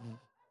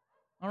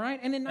 All right?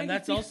 And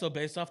that's also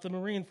based off the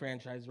Marine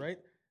franchise, right?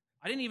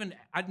 I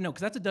know, because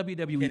that's a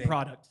WWE Kidding.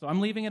 product, so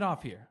I'm leaving it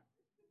off here.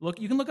 Look,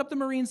 you can look up the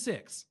Marine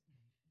 6.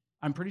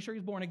 I'm pretty sure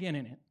he's born again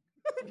in it.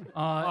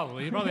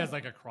 Probably. He probably has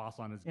like a cross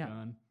on his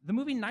gun. The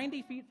movie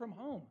 90 Feet from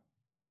Home.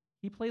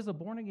 He plays a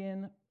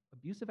born-again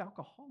abusive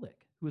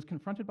alcoholic who is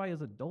confronted by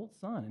his adult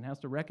son and has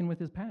to reckon with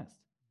his past.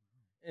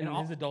 And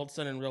his adult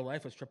son in real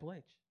life was Triple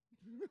H.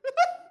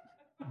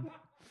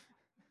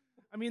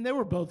 I mean, they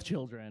were both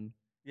children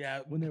Yeah.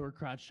 when they were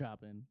crotch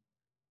chopping.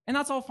 And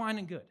that's all fine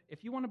and good.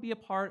 If you want to be a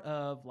part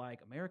of like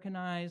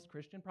Americanized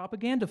Christian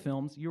propaganda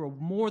films, you are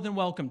more than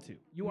welcome to.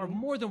 You are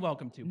more than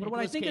welcome to. But what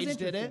I Nicolas think is Cage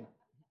did interesting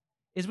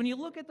it. is when you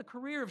look at the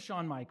career of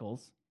Shawn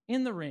Michaels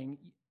in the ring,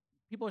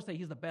 people are saying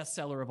he's the best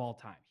seller of all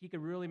time. He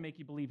could really make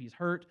you believe he's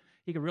hurt.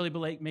 He could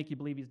really make you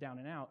believe he's down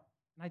and out.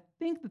 And I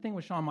think the thing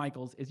with Shawn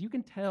Michaels is you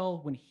can tell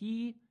when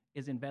he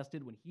is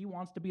invested, when he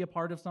wants to be a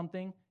part of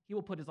something, he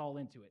will put his all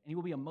into it. And he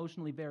will be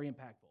emotionally very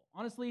impactful.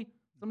 Honestly,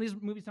 some of these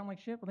movies sound like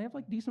shit, but they have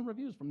like decent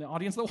reviews from the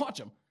audience that watch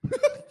them.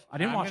 I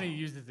didn't watch I'm going them.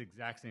 to use this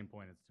exact same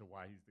point as to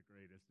why he's the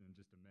greatest in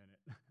just a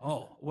minute.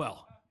 Oh,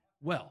 well.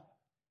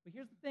 But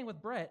here's the thing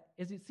with Bret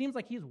is it seems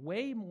like he's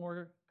way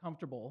more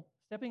comfortable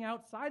stepping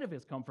outside of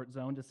his comfort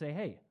zone to say,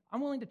 hey,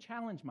 I'm willing to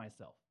challenge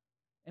myself.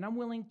 And I'm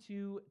willing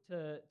to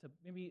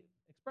maybe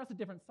express a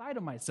different side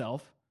of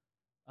myself.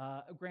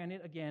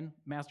 Granted, again,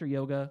 Master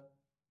Yoga,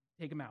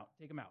 take him out.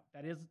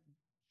 That is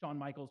Shawn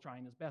Michaels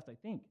trying his best, I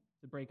think,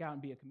 to break out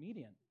and be a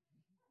comedian.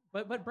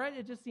 But Bret,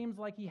 it just seems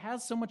like he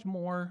has so much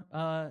more.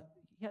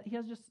 He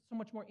has just so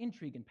much more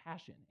intrigue and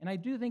passion. And I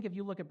do think if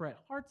you look at Bret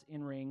Hart's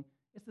in-ring,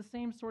 it's the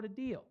same sort of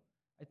deal.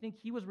 I think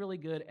he was really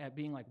good at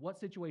being like, what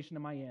situation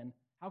am I in?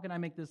 How can I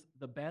make this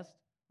the best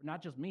for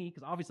not just me?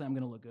 Because obviously I'm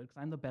going to look good because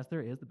I'm the best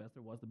there is, the best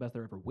there was, the best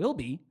there ever will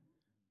be.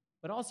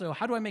 But also,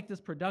 how do I make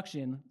this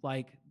production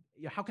like?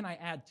 How can I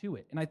add to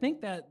it? And I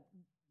think that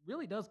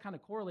really does kind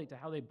of correlate to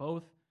how they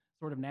both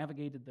sort of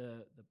navigated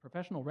the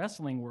professional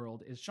wrestling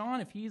world. Is Shawn,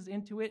 if he's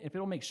into it, if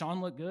it'll make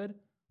Shawn look good,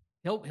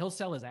 he'll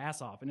sell his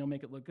ass off and he'll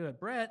make it look good.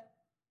 Bret,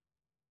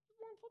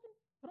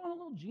 put on a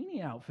little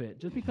genie outfit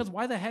just because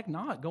why the heck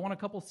not? Go on a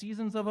couple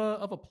seasons of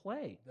a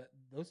play.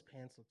 Those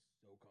pants look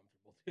so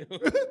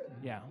comfortable too.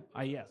 Yeah,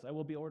 I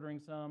will be ordering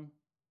some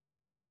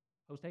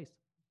post haste.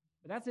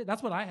 But that's it.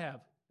 That's what I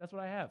have.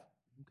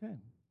 Okay.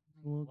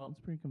 Well, that's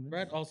pretty convincing.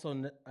 Bret also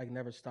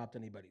never stopped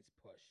anybody's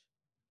push.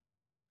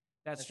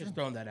 That's Just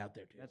throwing that out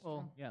there too. That's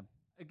Well, Yeah.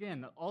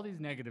 again, all these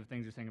negative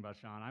things you're saying about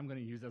Shawn, I'm going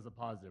to use as a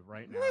positive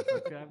right now.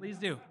 So Please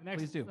do.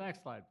 Please do.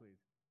 Next slide, please.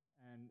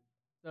 And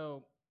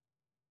so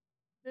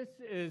this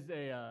is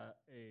a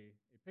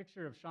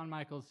picture of Shawn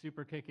Michaels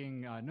super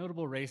kicking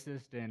notable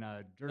racist and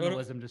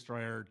journalism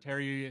destroyer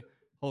Terry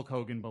Hulk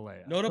Hogan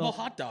Bollea. Notable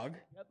hot dog.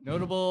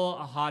 Notable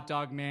a hot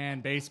dog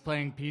man, bass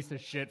playing piece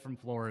of shit from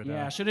Florida.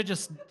 Yeah, should have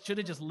just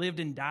lived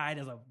and died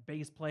as a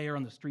bass player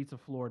on the streets of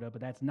Florida, but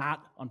that's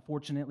not,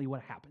 unfortunately,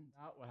 what happened.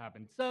 Not what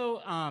happened.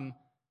 So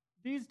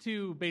these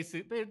two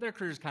basically their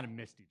careers kind of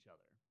missed each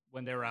other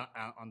when they were out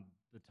on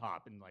the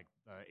top in like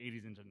the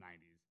 80s into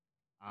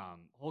 90s.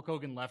 Hulk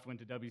Hogan left, went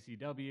to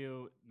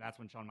WCW. That's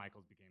when Shawn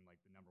Michaels became like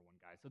the number one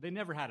guy. So they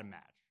never had a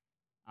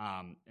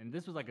match. And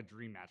this was like a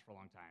dream match for a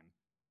long time.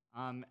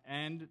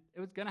 And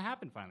it was going to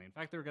happen finally. In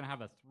fact, they were going to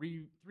have a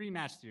three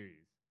match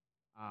series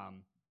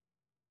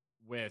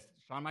with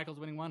Shawn Michaels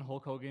winning one,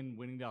 Hulk Hogan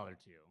winning the other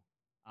two.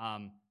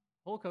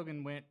 Hulk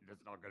Hogan went,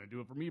 "That's not gonna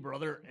do it for me,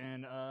 brother,"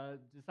 and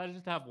decided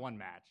just to have one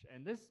match.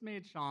 And this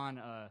made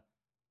Sean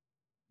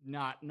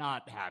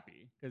not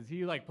happy because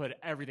he like put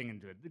everything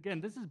into it.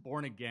 Again, this is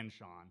born again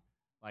Sean,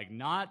 like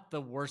not the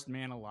worst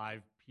man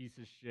alive piece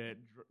of shit,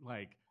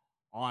 like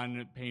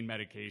on pain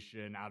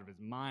medication out of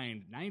his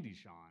mind, 90s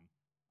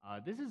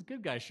Sean. This is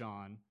good guy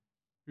Sean,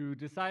 who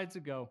decides to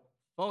go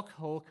fuck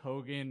Hulk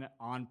Hogan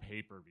on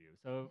pay-per-view.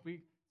 So if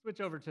we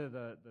switch over to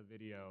the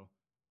video,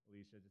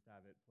 Alicia, just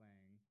have it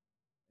playing,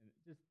 and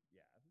just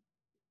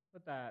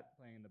put that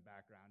playing in the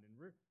background.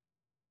 And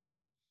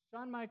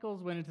Shawn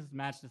Michaels went into this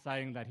match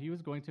deciding that he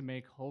was going to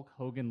make Hulk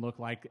Hogan look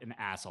like an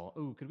asshole.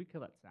 Ooh, could we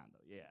kill that sound though?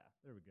 Yeah,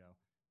 there we go.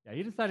 Yeah,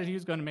 he decided he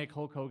was going to make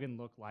Hulk Hogan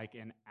look like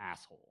an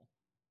asshole.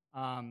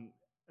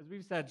 As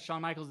we've said,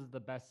 Shawn Michaels is the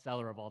best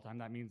seller of all time.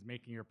 That means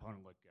making your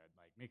opponent look good,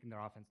 like making their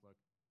offense look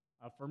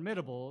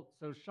formidable.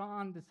 So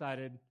Shawn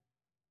decided,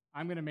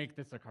 I'm going to make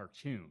this a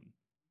cartoon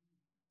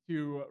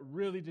to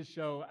really just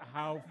show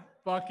how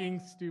fucking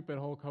stupid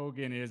Hulk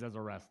Hogan is as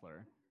a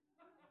wrestler.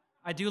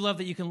 I do love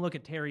that you can look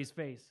at Terry's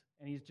face,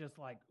 and he's just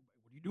like,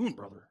 "What are you doing,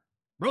 brother?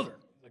 Brother,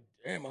 Like,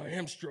 damn, I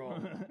am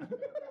strong.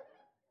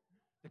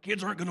 the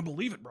kids aren't gonna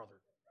believe it, brother."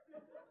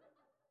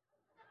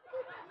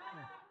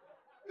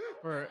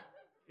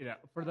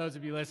 For those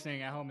of you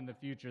listening at home in the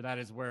future, that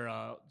is where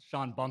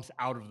Shawn bumps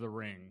out of the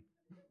ring.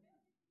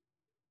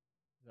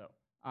 So,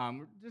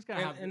 we're just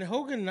gonna have And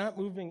Hogan not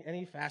moving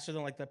any faster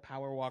than like the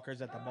power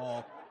walkers at the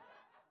ball.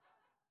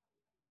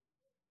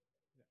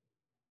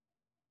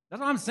 That's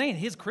what I'm saying.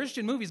 His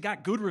Christian movies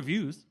got good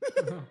reviews.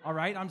 All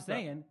right, I'm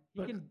saying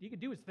he can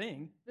do his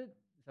thing.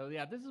 So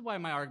yeah, this is why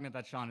my argument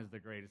that Shawn is the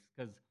greatest,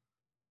 because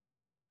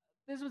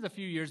this was a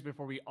few years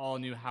before we all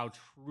knew how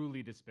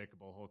truly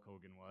despicable Hulk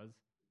Hogan was,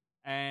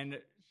 and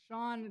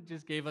Shawn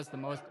just gave us the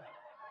most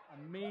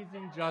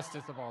amazing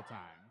justice of all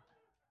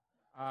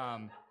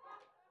time.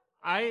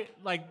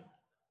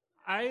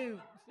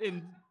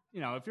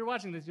 If you're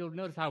watching this, you'll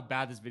notice how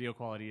bad this video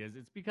quality is.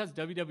 It's because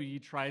WWE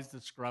tries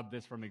to scrub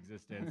this from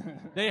existence.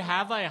 They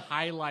have a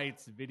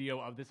highlights video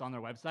of this on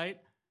their website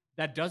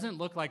that doesn't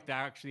look like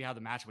that actually how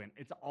the match went.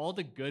 It's all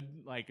the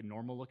good, like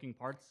normal looking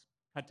parts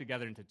cut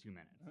together into 2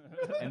 minutes,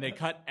 and they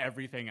cut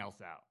everything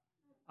else out.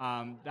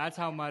 That's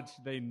how much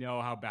they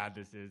know how bad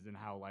this is and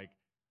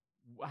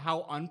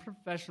how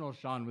unprofessional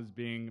Shawn was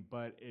being.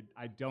 But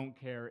I don't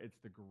care. It's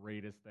the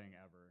greatest thing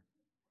ever.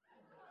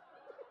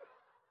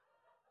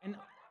 And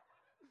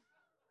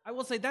I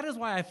will say that is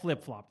why I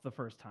flip-flopped the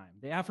first time.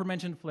 The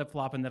aforementioned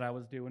flip-flopping that I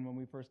was doing when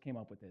we first came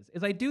up with this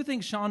is I do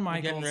think Shawn I'm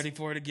Michaels, getting ready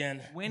for it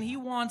again. when he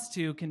wants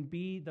to, can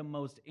be the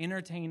most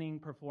entertaining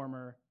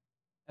performer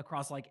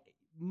across like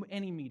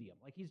any medium.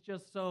 Like he's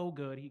just so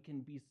good. He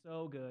can be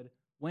so good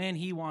when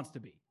he wants to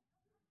be.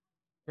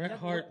 Bret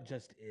Hart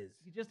just is.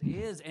 He just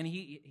is, and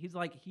he's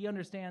like he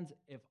understands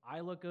if I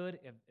look good,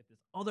 if this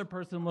other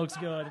person looks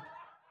good.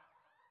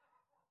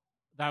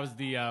 That was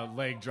the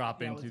leg drop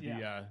That into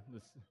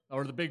was-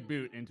 or the big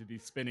boot into the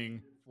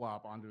spinning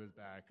flop onto his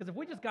back. Because if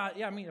we just got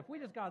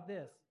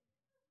this,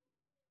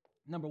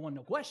 number one,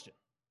 no question.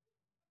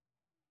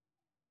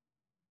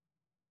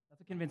 That's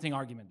a convincing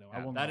argument, though.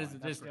 I won't that lie. is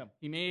That's just great.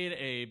 he made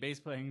a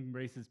bass playing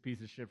racist piece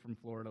of shit from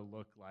Florida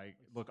look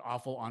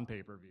awful on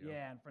pay-per-view.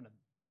 Yeah, in front of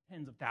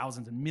tens of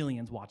thousands and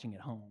millions watching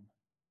at home.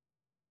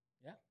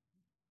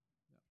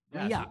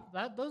 Yeah.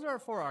 So those are our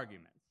 4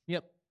 arguments.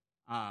 Yep.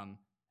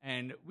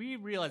 And we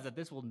realize that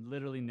this will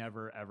literally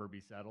never ever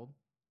be settled,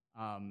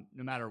 no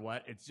matter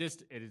what. It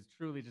is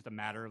truly just a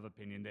matter of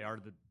opinion. They are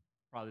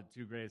probably the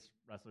 2 greatest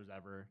wrestlers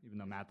ever, even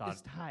though Matt thought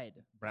It's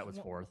tied. Bret was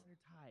 4th. They're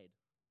tied.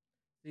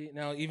 See,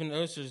 now even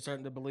those are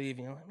starting to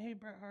believe, maybe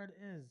Bret Hart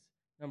is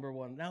number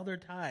 1. Now they're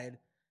tied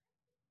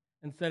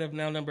instead of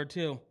now number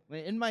 2.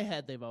 In my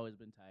head, they've always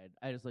been tied.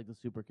 I just like the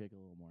super kick a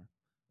little more.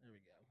 There we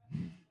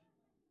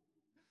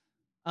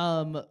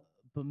go.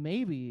 But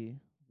maybe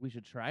we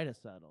should try to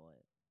settle it.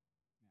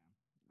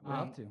 We'll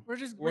have to.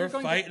 We're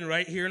going fighting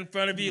right here in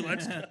front of you.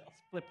 Let's go.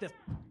 Flip this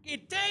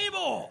fucking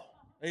table.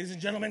 Ladies and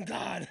gentlemen,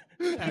 God.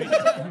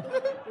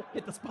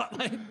 Hit the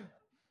spotlight.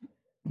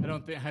 I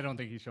don't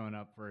think he's showing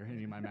up for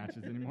any of my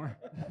matches anymore.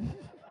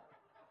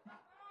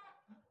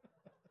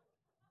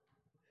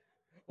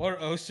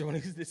 Or Osho when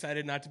he's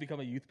decided not to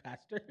become a youth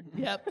pastor.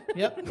 Yep.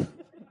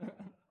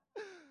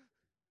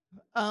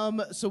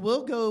 So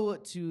we'll go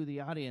to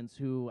the audience,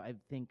 who I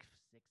think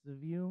 6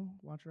 of you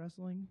watch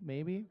wrestling,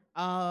 maybe.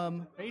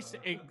 Again,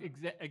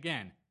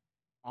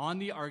 on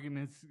the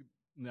arguments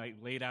like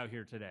laid out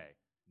here today.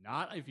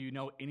 Not if you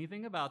know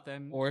anything about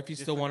them, Or if you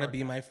still want to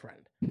be my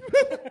friend.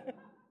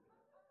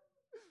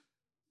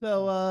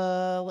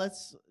 So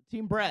let's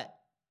Team Brett.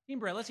 Team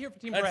Brett. Let's hear it for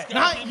Team Let's Brett. go.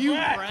 Not Team you,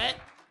 Brett. Brett.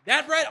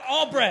 That Brett,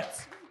 all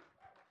Bretts.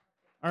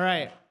 All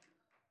right.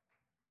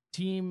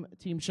 Team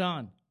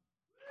Sean.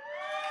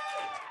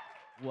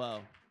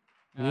 Whoa.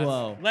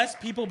 Whoa. Less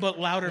people, but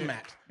louder,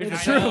 Matt.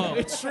 It's I true. know.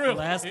 It's true.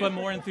 Less but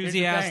more Here's the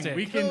thing,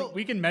 enthusiastic.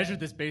 we can measure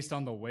this based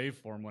on the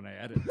waveform when I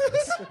edit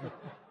this.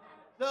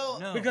 So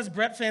No. Because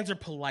Brett fans are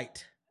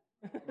polite.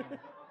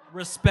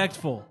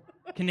 Respectful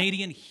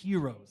Canadian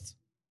heroes.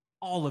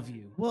 All of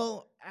you.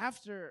 Well,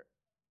 after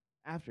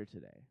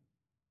today.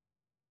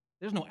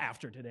 There's no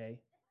after today.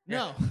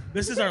 No.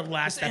 This is our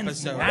last This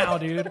ends episode. now,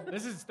 dude.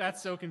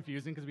 That's so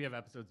confusing because we have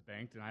episodes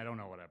banked, and I don't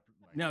know what.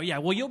 No, yeah.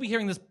 Well, you'll be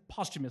hearing this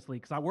posthumously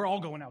because we're all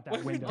going out that What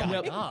if we window. die?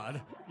 Oh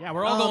God. Yeah,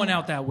 we're all going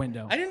out that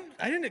window. I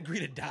didn't agree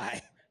to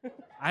die.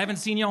 I haven't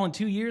seen y'all in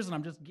 2 years, and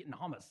I'm just getting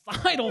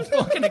homicidal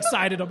fucking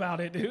excited about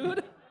it,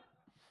 dude.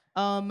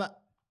 Isai,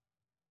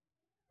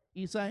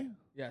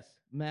 Yes.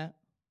 Matt,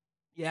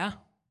 Yeah.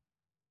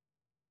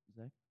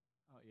 Zach.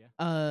 Oh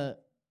yeah.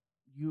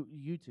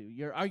 You two,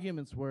 your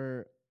arguments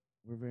were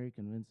very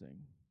convincing.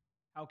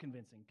 How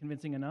convincing?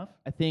 Convincing enough?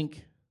 I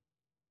think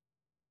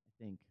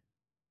I'm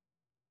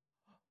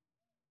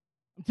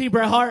Team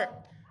Bret Hart.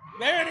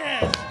 There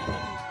it is.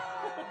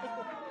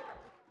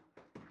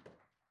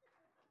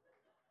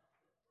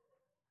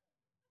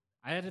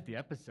 I edit the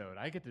episode.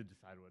 I get to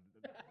decide what.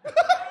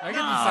 I get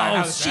to decide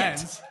how this shit.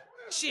 ends.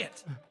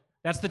 Shit.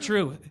 That's the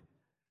truth.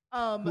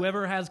 Um,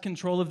 Whoever has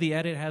control of the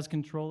edit has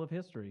control of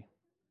history.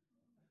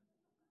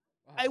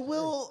 I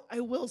will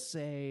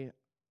say,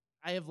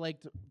 I have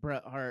liked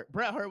Bret Hart.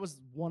 Bret Hart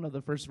was one of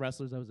the first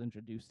wrestlers I was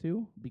introduced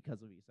to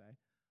because of Isai,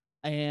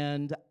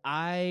 and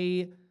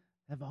I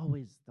have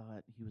always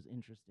thought he was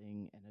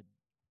interesting and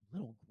a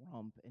little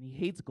grump, and he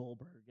hates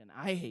Goldberg, and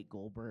I hate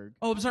Goldberg.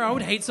 Oh, I'm sorry. I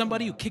would hate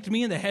somebody who kicked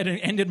me in the head and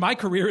ended my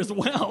career as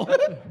well.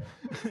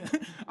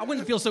 I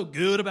wouldn't feel so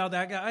good about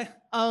that guy.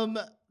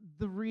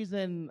 The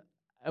reason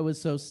I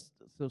was so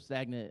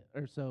stagnant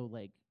or so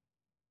like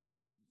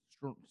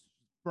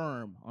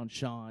firm on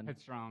Sean,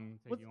 Headstrong,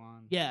 take What's- you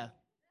on. yeah,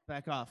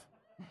 back off.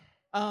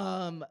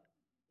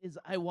 Is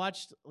I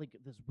watched like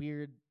this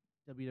weird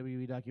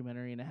WWE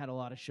documentary and it had a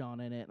lot of Sean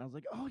in it, and I was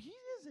like, oh, he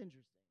is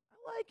interesting.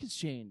 I like his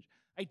change.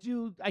 I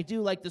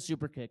do like the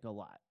super kick a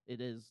lot. It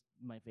is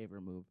my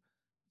favorite move,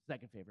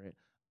 second favorite.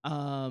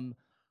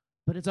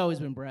 But it's always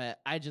been Bret.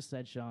 I just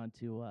said Sean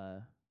to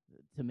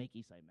make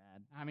Isai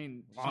mad. I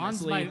mean,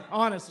 Honestly.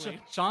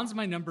 Sean's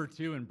my number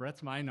 2 and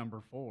Brett's my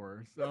number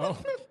 4. So,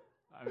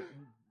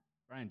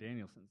 Bryan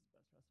Danielson's the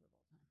best wrestler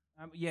of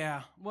all time.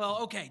 Yeah.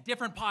 Well, okay.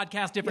 Different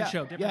podcast, different Yeah,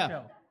 show, different yeah.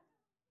 show.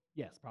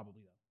 Yes,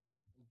 probably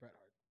though.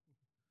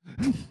 Bret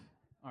Hart.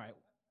 All right.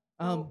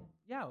 Um, Well,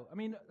 yeah. I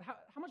mean,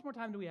 how much more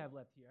time do we have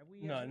left here? Have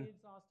we None.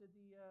 exhausted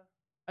the?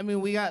 I mean,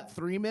 we got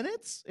 3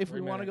 minutes if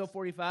 3 we want to go minutes.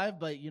 45,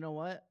 but you know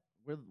what?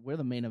 We're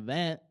the main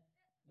event.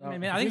 I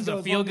mean, Oh, I think it's we a go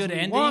as feel long as good we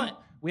ending. want.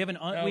 We have an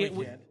No, we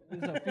can't.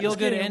 it's a Just feel good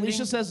kidding. ending.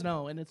 Alicia says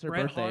no, and it's her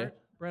Bret birthday. Hart.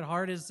 Bret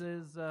Hart is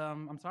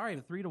I'm sorry,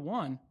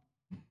 3-1.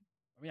 I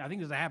mean, I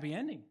think there's a happy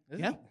ending.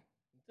 Yeah.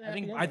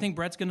 I think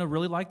Brett's gonna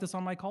really like this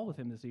on my call with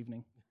him this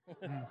evening.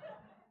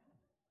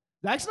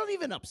 Zach's not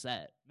even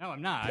upset. No,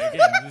 I'm not. Again,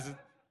 this is,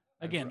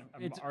 Again,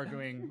 I'm it's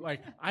arguing.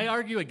 Like, I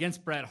argue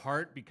against Bret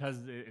Hart because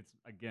it's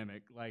a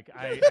gimmick. Like,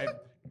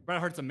 Bret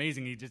Hart's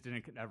amazing. He just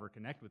didn't ever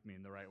connect with me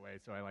in the right way,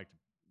 so I like to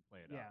play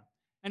it yeah. out.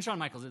 And Shawn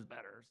Michaels is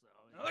better. So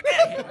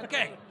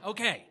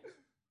Okay.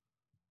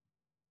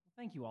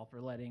 Thank you all for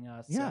letting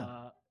us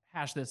Yeah.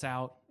 hash this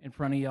out in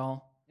front of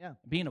y'all. Yeah.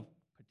 Being a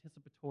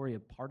participatory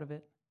part of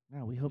it.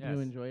 Yeah, we hope you Yes.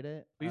 enjoyed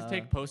it. please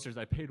take posters.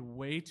 I paid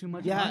way too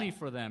much Yeah. money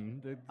for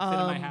them to sit in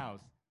my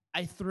house.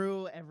 I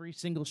threw every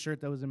single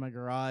shirt that was in my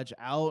garage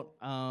out.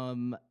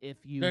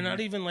 If you, They're not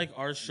even like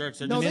our shirts.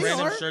 They're No, just they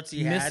random are. shirts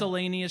he had.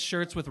 Miscellaneous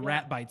shirts with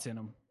rat bites in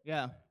them.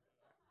 Yeah.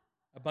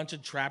 A bunch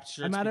of trapped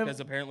shirts out of- because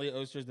apparently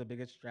Oster's the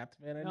biggest trapped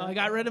fan I know. No, I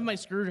got rid of my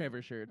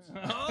screwdriver shirts.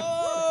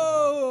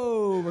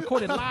 Oh,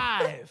 recorded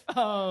live.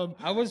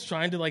 I was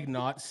trying to like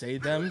not say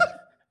them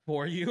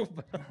for you.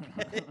 But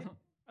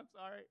I'm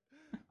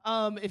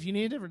sorry. If you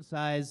need a different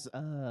size,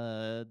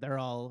 they're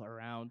all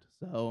around.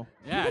 So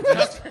Yeah,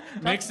 just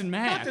mix and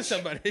talk match. to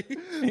somebody.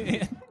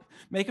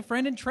 Make a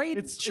friend and trade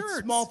it's shirts.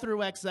 small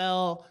through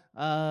XL.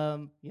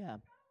 Yeah.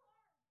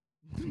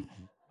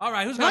 All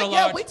right, who's got a Not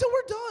yet. large? Wait till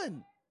we're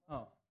done.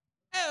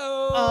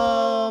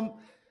 Oh.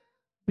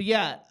 But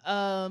yeah,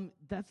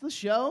 that's the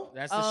show.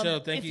 That's the show.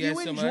 Thank you guys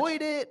so If much. you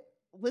enjoyed it,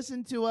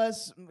 listen to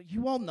us.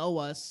 You all know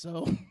us,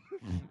 so.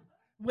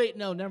 Wait,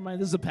 no, never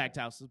mind. This is a packed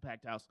house. Sold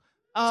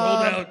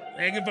out,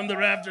 hanging from the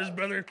rafters,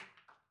 brother.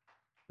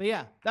 But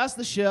yeah, that's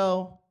the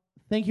show.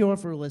 Thank you all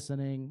for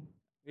listening.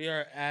 We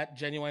are at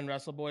Genuine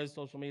Wrestle Boys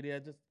social media.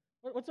 Just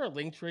what's our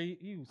link tree?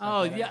 You sent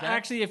Oh, that, yeah. Zach?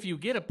 Actually, if you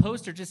get a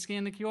poster, just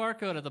scan the QR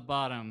code at the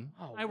bottom.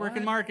 Oh, I work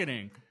in what?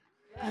 marketing.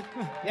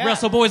 Yeah.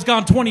 Wrestle Boys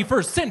Gone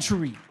 21st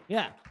Century.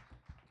 Yeah.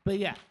 But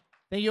yeah,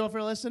 thank you all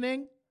for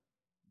listening.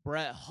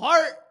 Bret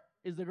Hart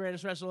is the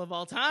greatest wrestler of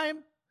all time.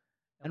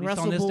 And least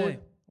on this day.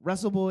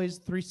 Wrestle Boys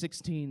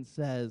 316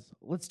 says,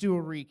 let's do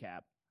a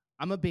recap.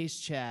 I'm a bass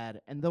Chad,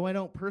 and though I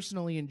don't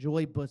personally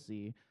enjoy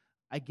Bussy,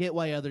 I get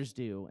why others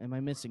do. Am I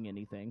missing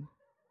anything?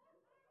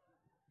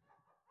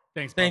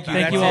 Thanks. Thank you.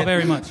 Bob. Thank you That's all it.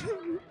 very much.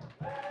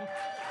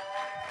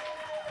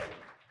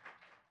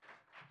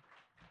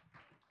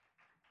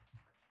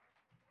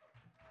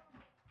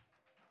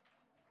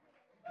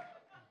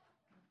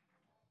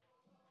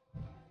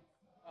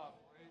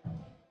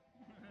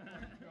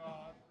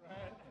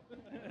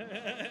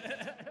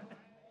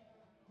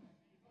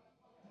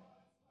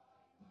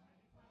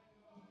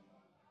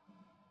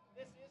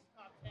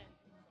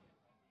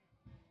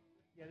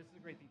 this is a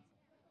great theme.